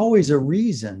 there's always a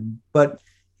reason. But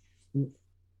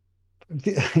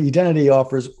identity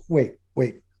offers,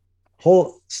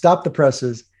 stop the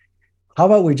presses. How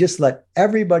about we just let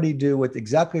everybody do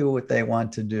exactly what they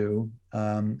want to do,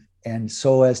 and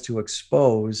so as to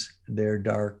expose their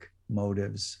dark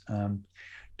motives.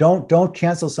 Don't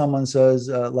cancel someone says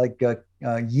like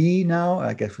Ye now.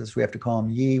 I guess we have to call him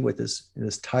Ye with this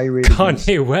tirade.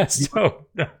 Kanye West. Oh,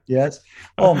 no. Yes.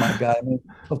 Oh my God. I mean,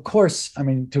 of course. I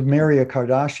mean, to marry a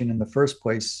Kardashian in the first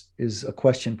place is a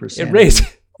question for sanity.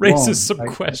 It raises some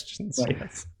questions.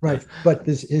 Yes. Right. But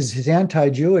his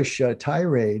anti-Jewish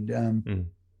tirade.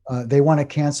 They want to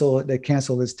cancel. They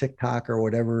cancel this TikTok or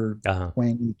whatever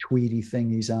twangy, tweety thing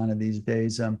he's on these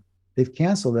days. They've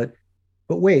canceled it.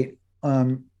 But wait,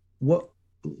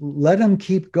 let him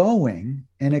keep going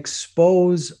and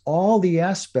expose all the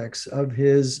aspects of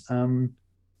his,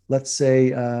 let's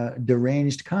say,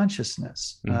 deranged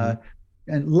consciousness.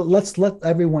 And let's let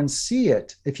everyone see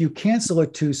it. If you cancel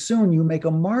it too soon, you make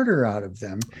a martyr out of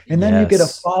them. And then you get a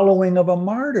following of a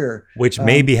martyr. Which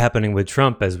may be happening with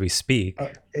Trump as we speak.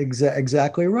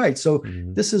 Exactly right. So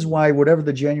this is why whatever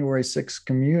the January 6th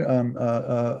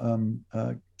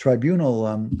tribunal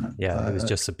it was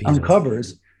just subpoenas.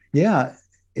 Uncovers,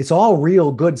 it's all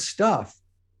real good stuff.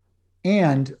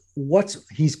 And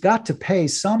he's got to pay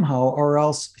somehow, or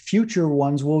else future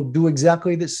ones will do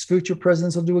exactly this. Future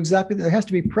presidents will do exactly. There has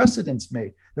to be precedents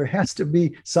made. There has to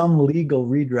be some legal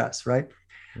redress, right?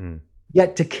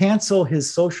 Yet to cancel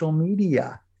his social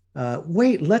media,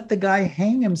 let the guy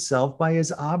hang himself by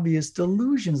his obvious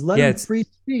delusions. Let him free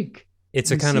speak.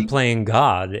 It's a kind of playing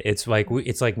God. It's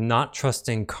like not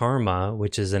trusting karma,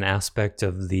 which is an aspect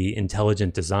of the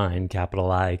intelligent design, capital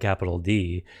I, capital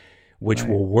D, which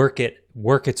will work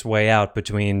its way out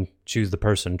between, choose the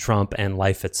person, Trump, and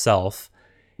life itself.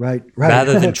 Right.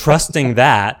 Rather than trusting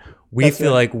that, we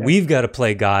feel like we've got to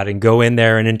play God and go in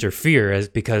there and interfere,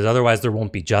 because otherwise there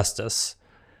won't be justice.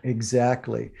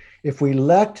 Exactly. If we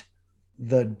let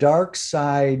the dark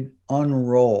side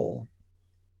unroll,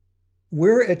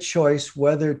 we're at choice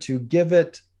whether to give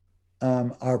it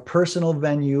our personal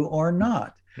venue or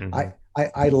not.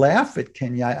 I laugh at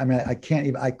Kenya. I mean, I can't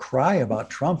even. I cry about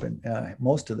Trump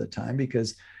most of the time,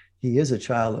 because he is a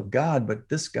child of God, but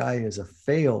this guy is a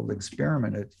failed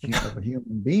experiment of a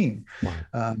human being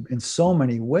Wow. in so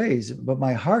many ways. But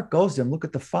my heart goes to him. Look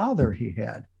at the father he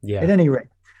had. At Yeah. any rate,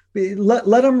 let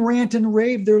them rant and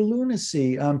rave their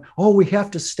lunacy. Oh, we have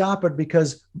to stop it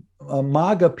because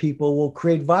MAGA people will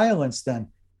create violence then.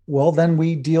 Well, then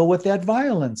we deal with that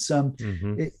violence.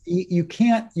 Hmm. You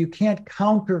can't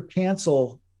counter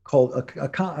cancel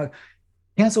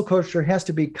cancel culture has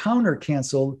to be counter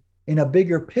canceled in a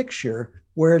bigger picture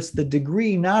where it's the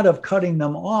degree not of cutting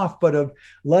them off, but of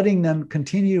letting them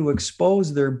continue to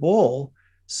expose their bull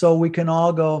so we can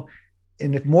all go.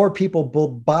 And if more people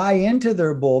buy into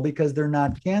their bull because they're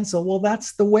not canceled, well,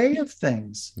 that's the way of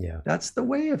things. Yeah. That's the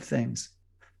way of things.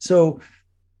 So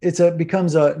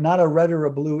becomes a not a red or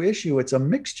a blue issue. It's a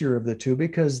mixture of the two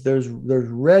because there's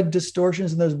red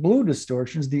distortions and there's blue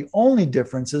distortions. The only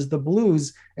difference is the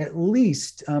blues at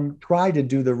least try to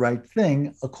do the right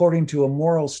thing according to a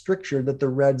moral stricture that the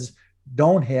reds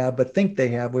don't have but think they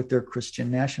have with their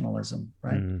Christian nationalism,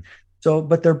 right? Mm. So,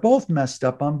 but they're both messed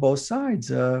up on both sides.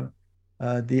 The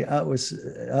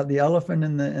elephant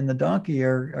and the donkey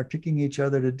are kicking each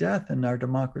other to death, and our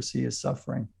democracy is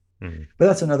suffering. Mm. But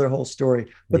that's another whole story.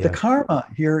 But the Yeah. karma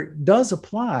here does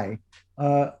apply.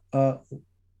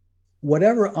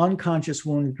 Whatever unconscious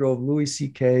wound drove Louis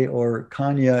C.K. or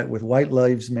Kanye with White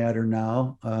Lives Matter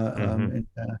now,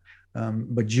 Hmm.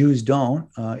 but Jews don't,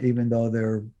 even though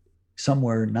they're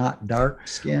somewhere not dark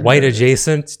skinned White or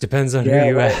adjacent, depends on who yeah,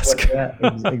 you well, ask. yeah,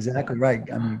 exactly right.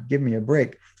 I mean, give me a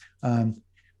break. Um,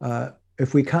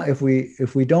 if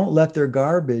we don't let their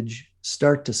garbage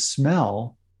start to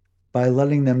smell by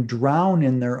letting them drown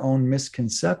in their own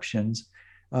misconceptions,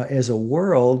 as a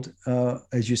world,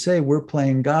 as you say, we're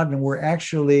playing God, and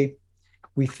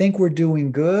we think we're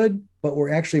doing good, but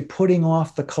we're actually putting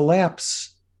off the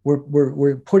collapse.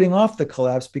 We're putting off the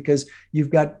collapse because you've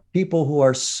got people who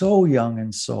are so young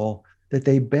in soul that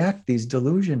they back these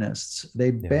delusionists. They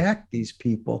Yeah. back these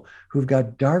people who've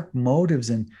got dark motives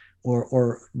and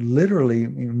or literally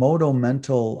modo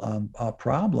mental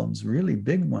problems, really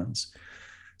big ones. It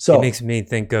So, makes me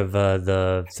think of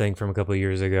the thing from a couple of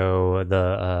years ago.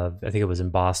 I think it was in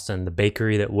Boston, the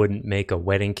bakery that wouldn't make a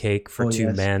wedding cake for oh two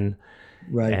yes, men,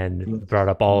 right, and yes. brought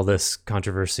up all this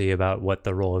controversy about what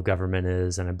the role of government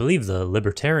is. And I believe the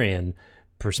libertarian Yeah,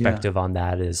 perspective on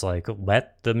that is like,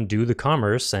 let them do the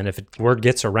commerce, and if word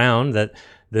gets around that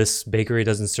this bakery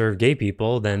doesn't serve gay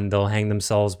people, then they'll hang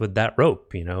themselves with that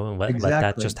rope, and let that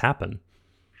exactly. just happen.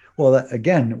 Well,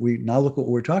 again, we now look what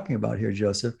we're talking about here,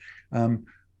 Joseph. Um,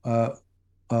 uh,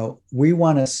 we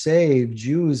want to save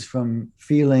Jews from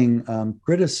feeling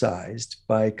criticized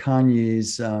by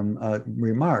Kanye's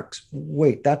remarks.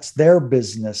 Wait, that's their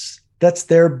business. That's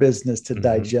their business to Hmm.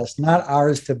 digest, not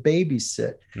ours to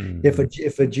babysit. Hmm.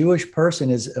 If a Jewish person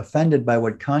is offended by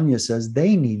what Kanye says,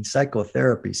 they need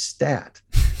psychotherapy stat.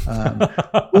 Um,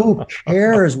 who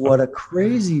cares what a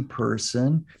crazy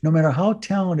person, no matter how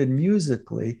talented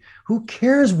musically, who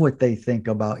cares what they think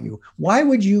about you? Why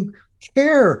would you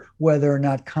care whether or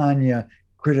not Kanye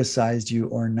criticized you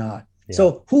or not? Yeah.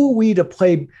 So who are we to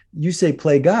play? You say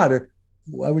play God, or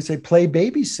I would say play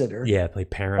babysitter. Yeah, play Like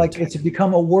parent. it's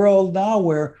become a world now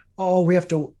where we have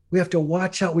to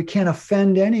watch out. We can't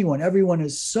offend anyone. Everyone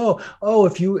is so, oh,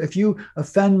 if you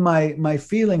offend my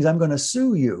feelings, I'm going to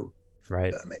sue you.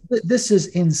 Right. This is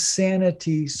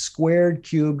insanity squared,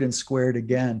 cubed, and squared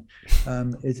again.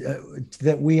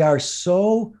 That we are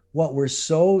we're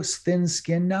so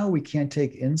thin-skinned now, we can't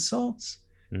take insults.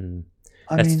 Mm.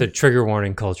 I That's the mean, trigger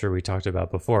warning culture we talked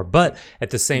about before. But at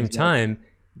the same exactly. time,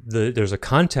 there's a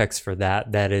context for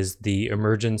that. That is the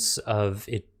emergence of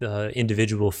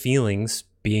individual feelings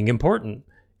being important.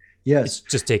 It's Yes,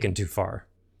 just taken too far.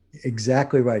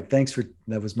 exactly right. Thanks for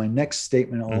that. Was my next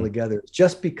statement Mm. altogether.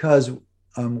 Just because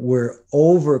we're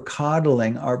over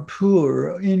coddling our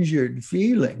poor injured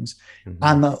feelings Hmm.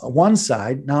 on the one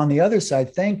side, now on the other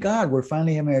side, thank God we're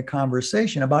finally having a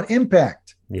conversation about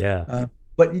impact. Yeah. Uh,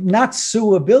 but not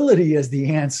suability is the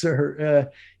answer.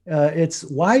 It's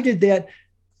why did that,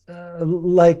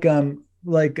 an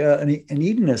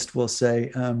hedonist will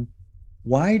say,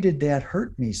 why did that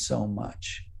hurt me so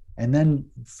much? And then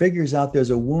figures out there's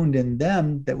a wound in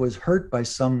them that was hurt by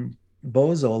some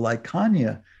bozo like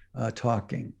Kanye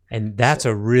talking. And that's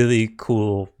So, a really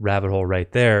cool rabbit hole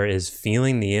right there, is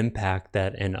feeling the impact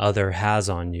that an other has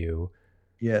on you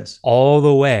yes, all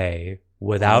the way all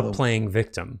without the playing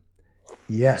victim.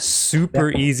 yes, that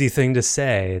Super easy thing to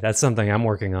say. That's something I'm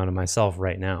working on in myself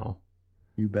right now.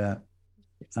 you bet.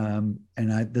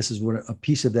 This is what a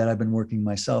piece of that I've been working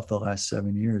myself the last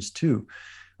 7 years too.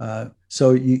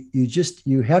 So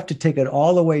you have to take it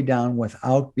all the way down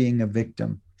without being a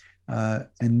victim.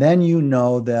 And then you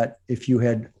know that if you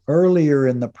had earlier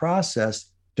in the process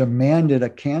demanded a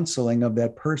canceling of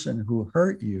that person who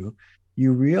hurt you,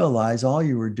 you realize all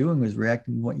you were doing was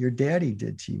reacting to what your daddy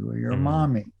did to you, or your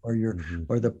mommy, or Mm-hmm.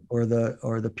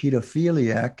 the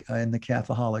pedophiliac in the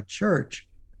Catholic Church.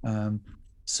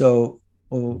 So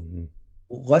well, Mm-hmm.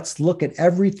 let's look at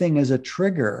everything as a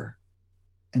trigger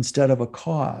instead of a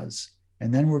cause.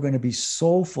 And then we're going to be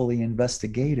soulfully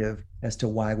investigative as to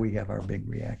why we have our big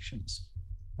reactions.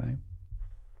 Right.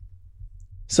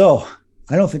 So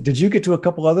I don't think, did you get to a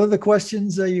couple other the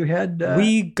questions you had?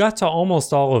 We got to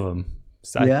almost all of them.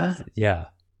 So Yeah. Yeah.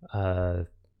 Uh,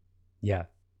 yeah.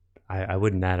 I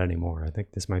wouldn't add any more. I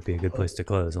think this might be a good place to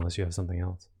close, unless you have something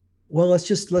else. Well, let's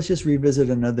just revisit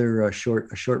another short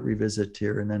revisit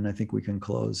here, and then I think we can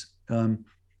close.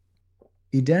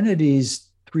 Identity's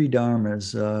three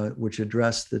dharmas, which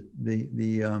address the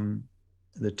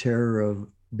terror of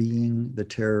being, the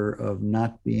terror of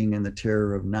not being, and the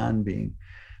terror of non-being.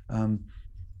 Um,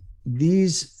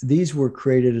 these were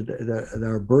created at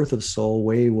our birth of soul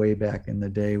way back in the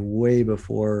day, way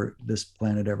before this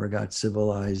planet ever got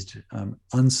civilized,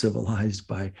 uncivilized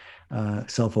by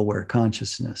self-aware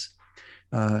consciousness.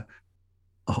 Uh,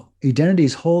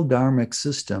 Identity's whole dharmic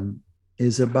system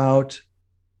is about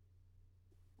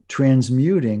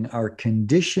transmuting our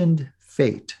conditioned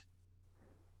fate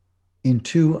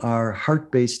into our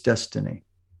heart-based destiny.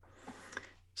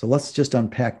 So let's just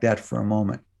unpack that for a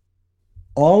moment.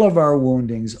 All of our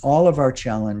woundings, all of our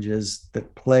challenges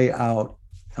that play out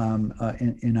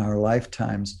in our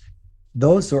lifetimes,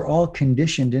 those are all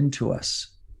conditioned into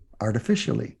us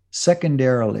artificially,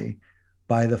 secondarily,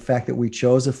 by the fact that we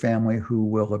chose a family who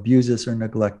will abuse us or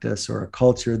neglect us, or a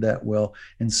culture that will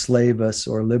enslave us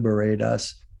or liberate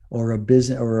us, or a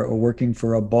business, or working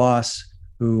for a boss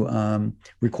who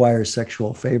requires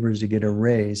sexual favors to get a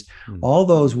raise. All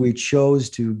those we chose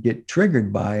to get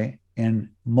triggered by, and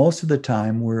most of the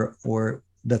time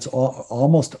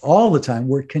almost all the time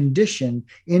we're conditioned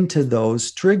into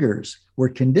those triggers. We're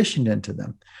conditioned into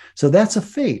them. So that's a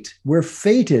fate. We're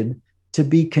fated to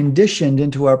be conditioned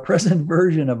into our present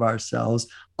version of ourselves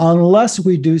unless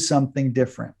we do something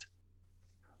different.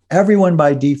 Everyone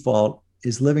by default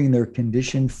is living their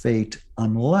conditioned fate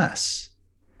unless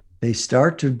they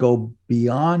start to go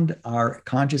beyond our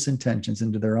conscious intentions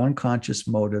into their unconscious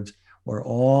motives, where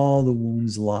all the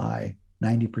wounds lie.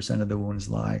 90% of the wounds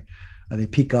lie. They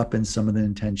peek up in some of the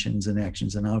intentions and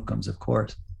actions and outcomes, of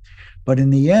course. But in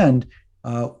the end,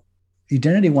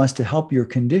 identity wants to help your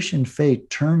conditioned fate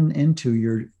turn into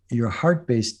your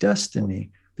heart-based destiny,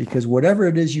 because whatever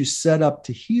it is you set up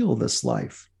to heal this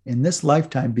life, in this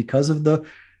lifetime, because of the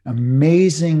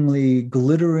amazingly,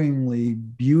 glitteringly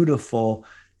beautiful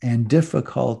and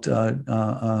difficult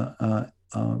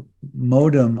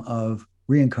modem of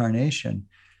reincarnation,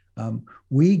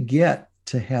 we get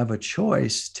to have a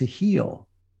choice to heal.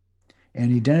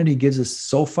 And identity gives us,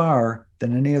 so far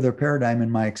than any other paradigm in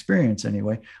my experience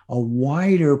anyway, a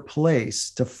wider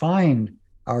place to find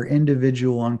our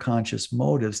individual unconscious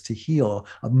motives to heal,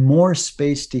 a more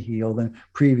space to heal than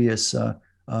previous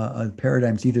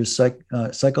paradigms, either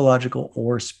psychological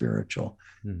or spiritual.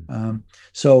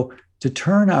 So to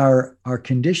turn our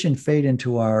conditioned fate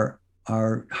into our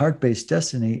heart-based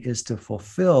destiny is to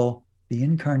fulfill the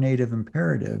incarnative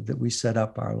imperative that we set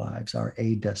up our lives, our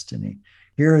A destiny.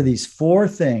 Here are these four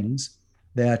things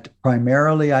that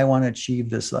primarily I want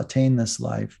to attain this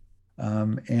life.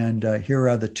 And here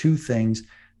are the two things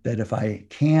that if I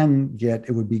can get,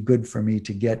 it would be good for me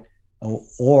to get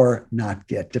or not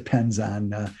get, depends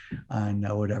on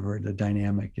whatever the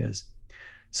dynamic is.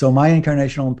 So my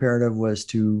incarnational imperative was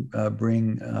to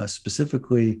bring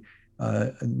specifically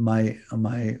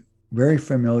my very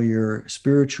familiar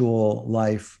spiritual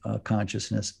life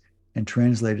consciousness and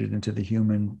translate it into the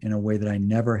human in a way that I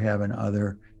never have in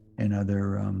other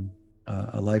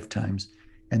lifetimes.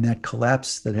 And that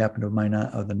collapse that happened of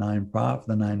the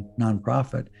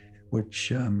nonprofit,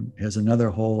 which has another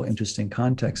whole interesting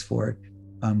context for it,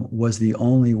 was the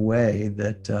only way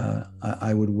that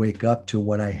I would wake up to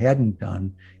what I hadn't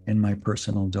done in my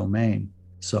personal domain.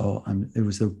 So it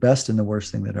was the best and the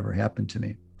worst thing that ever happened to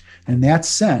me. In that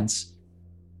sense,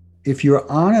 if you're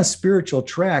on a spiritual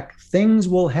track, things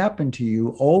will happen to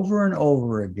you over and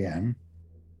over again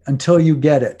until you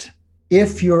get it.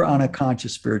 If you're on a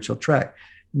conscious spiritual track,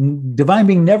 divine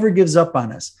being never gives up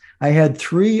on us. I had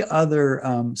three other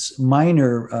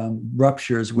minor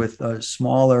ruptures with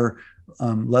smaller,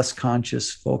 less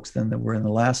conscious folks than that were in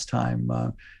the last time.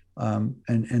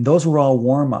 And those were all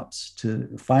warm-ups to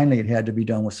finally, it had to be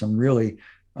done with some really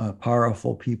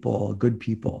powerful people, good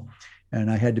people, and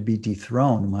I had to be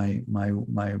dethroned.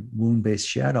 My wound-based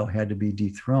shadow had to be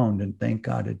dethroned, and thank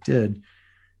God it did,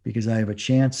 because I have a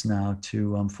chance now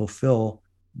to fulfill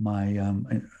my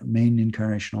main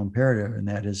incarnational imperative, and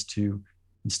that is to,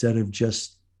 instead of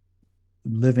just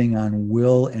living on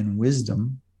will and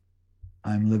wisdom,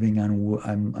 I'm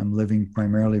living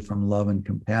primarily from love and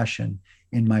compassion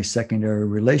in my secondary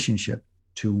relationship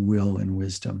to will and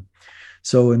wisdom.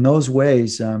 So in those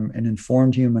ways, an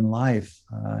informed human life,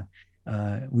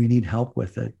 we need help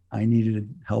with it. I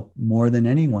needed help more than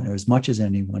anyone, or as much as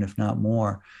anyone, if not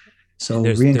more. So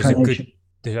reincarnation.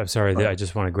 I'm sorry, I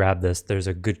just want to grab this. There's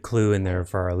a good clue in there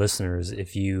for our listeners.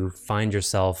 If you find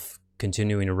yourself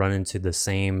continuing to run into the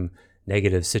same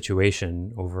negative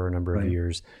situation over a number of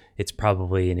years, it's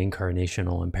probably an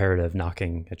incarnational imperative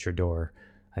knocking at your door.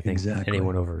 I think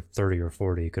anyone over 30 or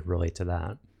 40 could relate to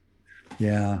that.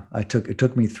 Yeah, it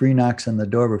took me 3 knocks on the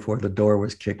door before the door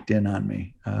was kicked in on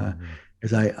me,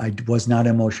 because I was not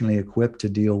emotionally equipped to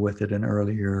deal with it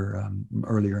earlier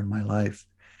in my life.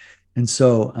 And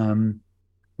so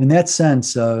in that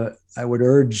sense, I would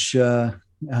urge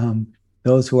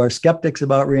those who are skeptics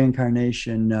about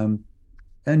reincarnation,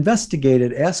 investigate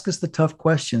it, ask us the tough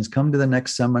questions, come to the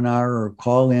next seminar, or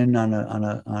call in on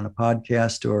a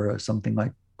podcast or something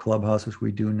like Clubhouse, which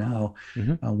we do now.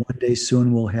 One day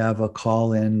soon we'll have a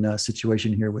call-in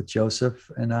situation here with Joseph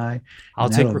and I.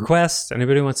 I'll take requests.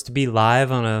 Anybody wants to be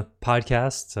live on a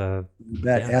podcast?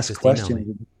 Ask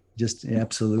questions. Just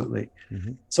absolutely.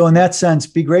 So in that sense,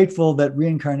 be grateful that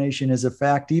reincarnation is a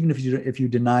fact, even if you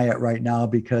deny it right now,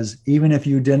 because even if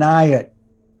you deny it,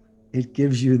 it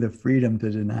gives you the freedom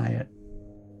to deny it.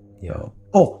 Yeah.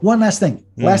 So, one last thing.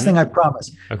 Last thing I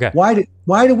promise. Okay.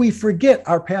 Why do we forget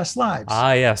our past lives?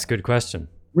 Yes, good question.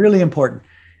 Really important.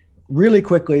 Really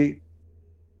quickly,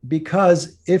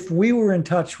 because if we were in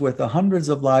touch with the hundreds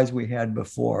of lives we had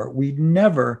before, we'd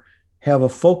never have a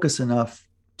focus enough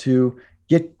to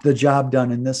get the job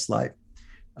done in this life.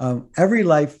 Every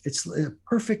life, it's a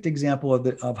perfect example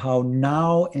of how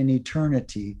now and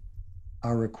eternity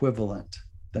are equivalent.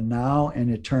 The now and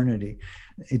eternity.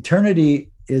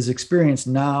 Eternity is experienced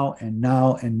now and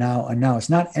now and now and now. It's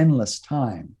not endless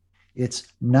time. It's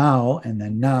now and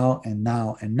then now and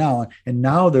now and now. And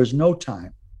now there's no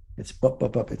time. It's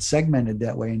It's segmented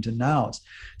that way into nows.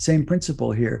 Same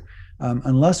principle here.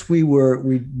 Unless we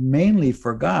mainly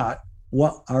forgot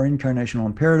what our incarnational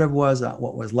imperative was,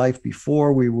 what was life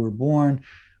before we were born,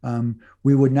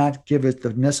 we would not give it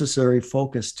the necessary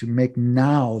focus to make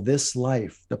now this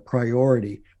life the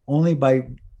priority. Only by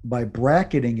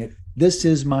bracketing it, this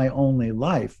is my only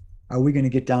life, are we going to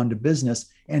get down to business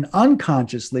and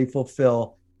unconsciously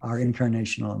fulfill our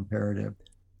incarnational imperative.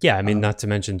 Yeah, I mean, not to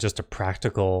mention just a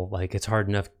practical, like, it's hard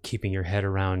enough keeping your head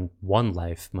around one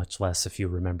life, much less if you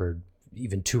remembered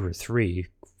even 2 or 3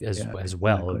 as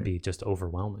well. It would be just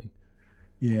overwhelming.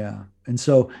 Yeah. And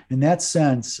so in that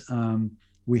sense,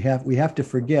 we have to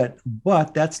forget,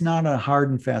 but that's not a hard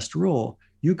and fast rule.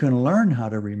 You can learn how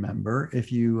to remember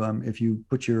if you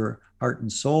put your heart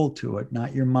and soul to it,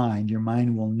 not your mind. Your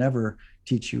mind will never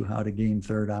teach you how to gain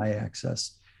third eye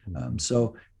access.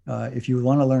 So if you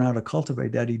want to learn how to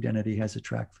cultivate that, identity has a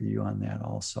track for you on that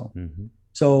also.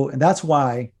 So, and that's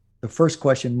why the first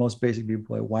question most basic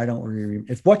people say, why don't we,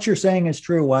 if what you're saying is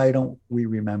true, why don't we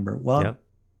remember? Well,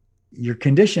 you're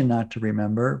conditioned not to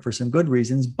remember for some good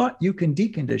reasons, but you can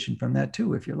decondition from that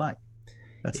too, if you like.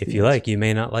 If you like, you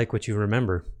may not like what you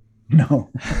remember. No,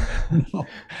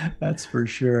 that's for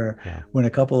sure. Yeah. When a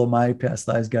couple of my past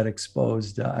lives got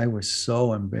exposed, I was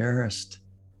so embarrassed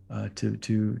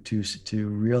to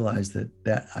realize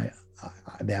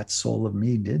that soul of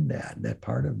me did that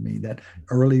part of me, that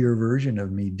earlier version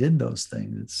of me did those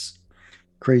things. It's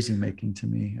crazy making to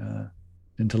me,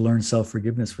 and to learn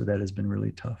self-forgiveness for that has been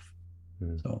really tough.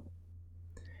 So,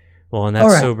 well, on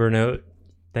that sober note,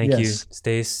 thank you,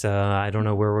 Stace. I don't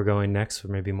know where we're going next, or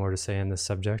maybe more to say on this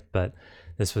subject, but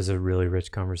this was a really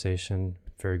rich conversation.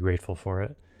 Very grateful for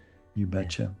it. You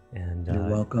betcha. And you're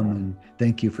welcome, and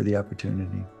thank you for the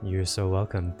opportunity. You're so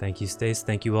welcome. Thank you, Stace.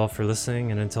 Thank you all for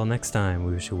listening, and until next time,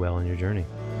 we wish you well on your journey.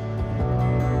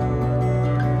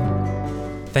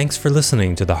 Thanks for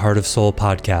listening to the Heart of Soul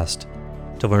podcast.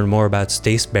 To learn more about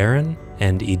Stace Barron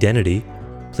and Identity,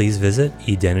 please visit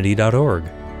identity.org.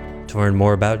 To learn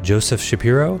more about Joseph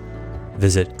Shapiro,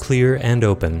 visit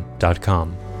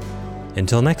clearandopen.com.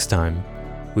 Until next time,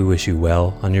 we wish you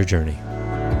well on your journey.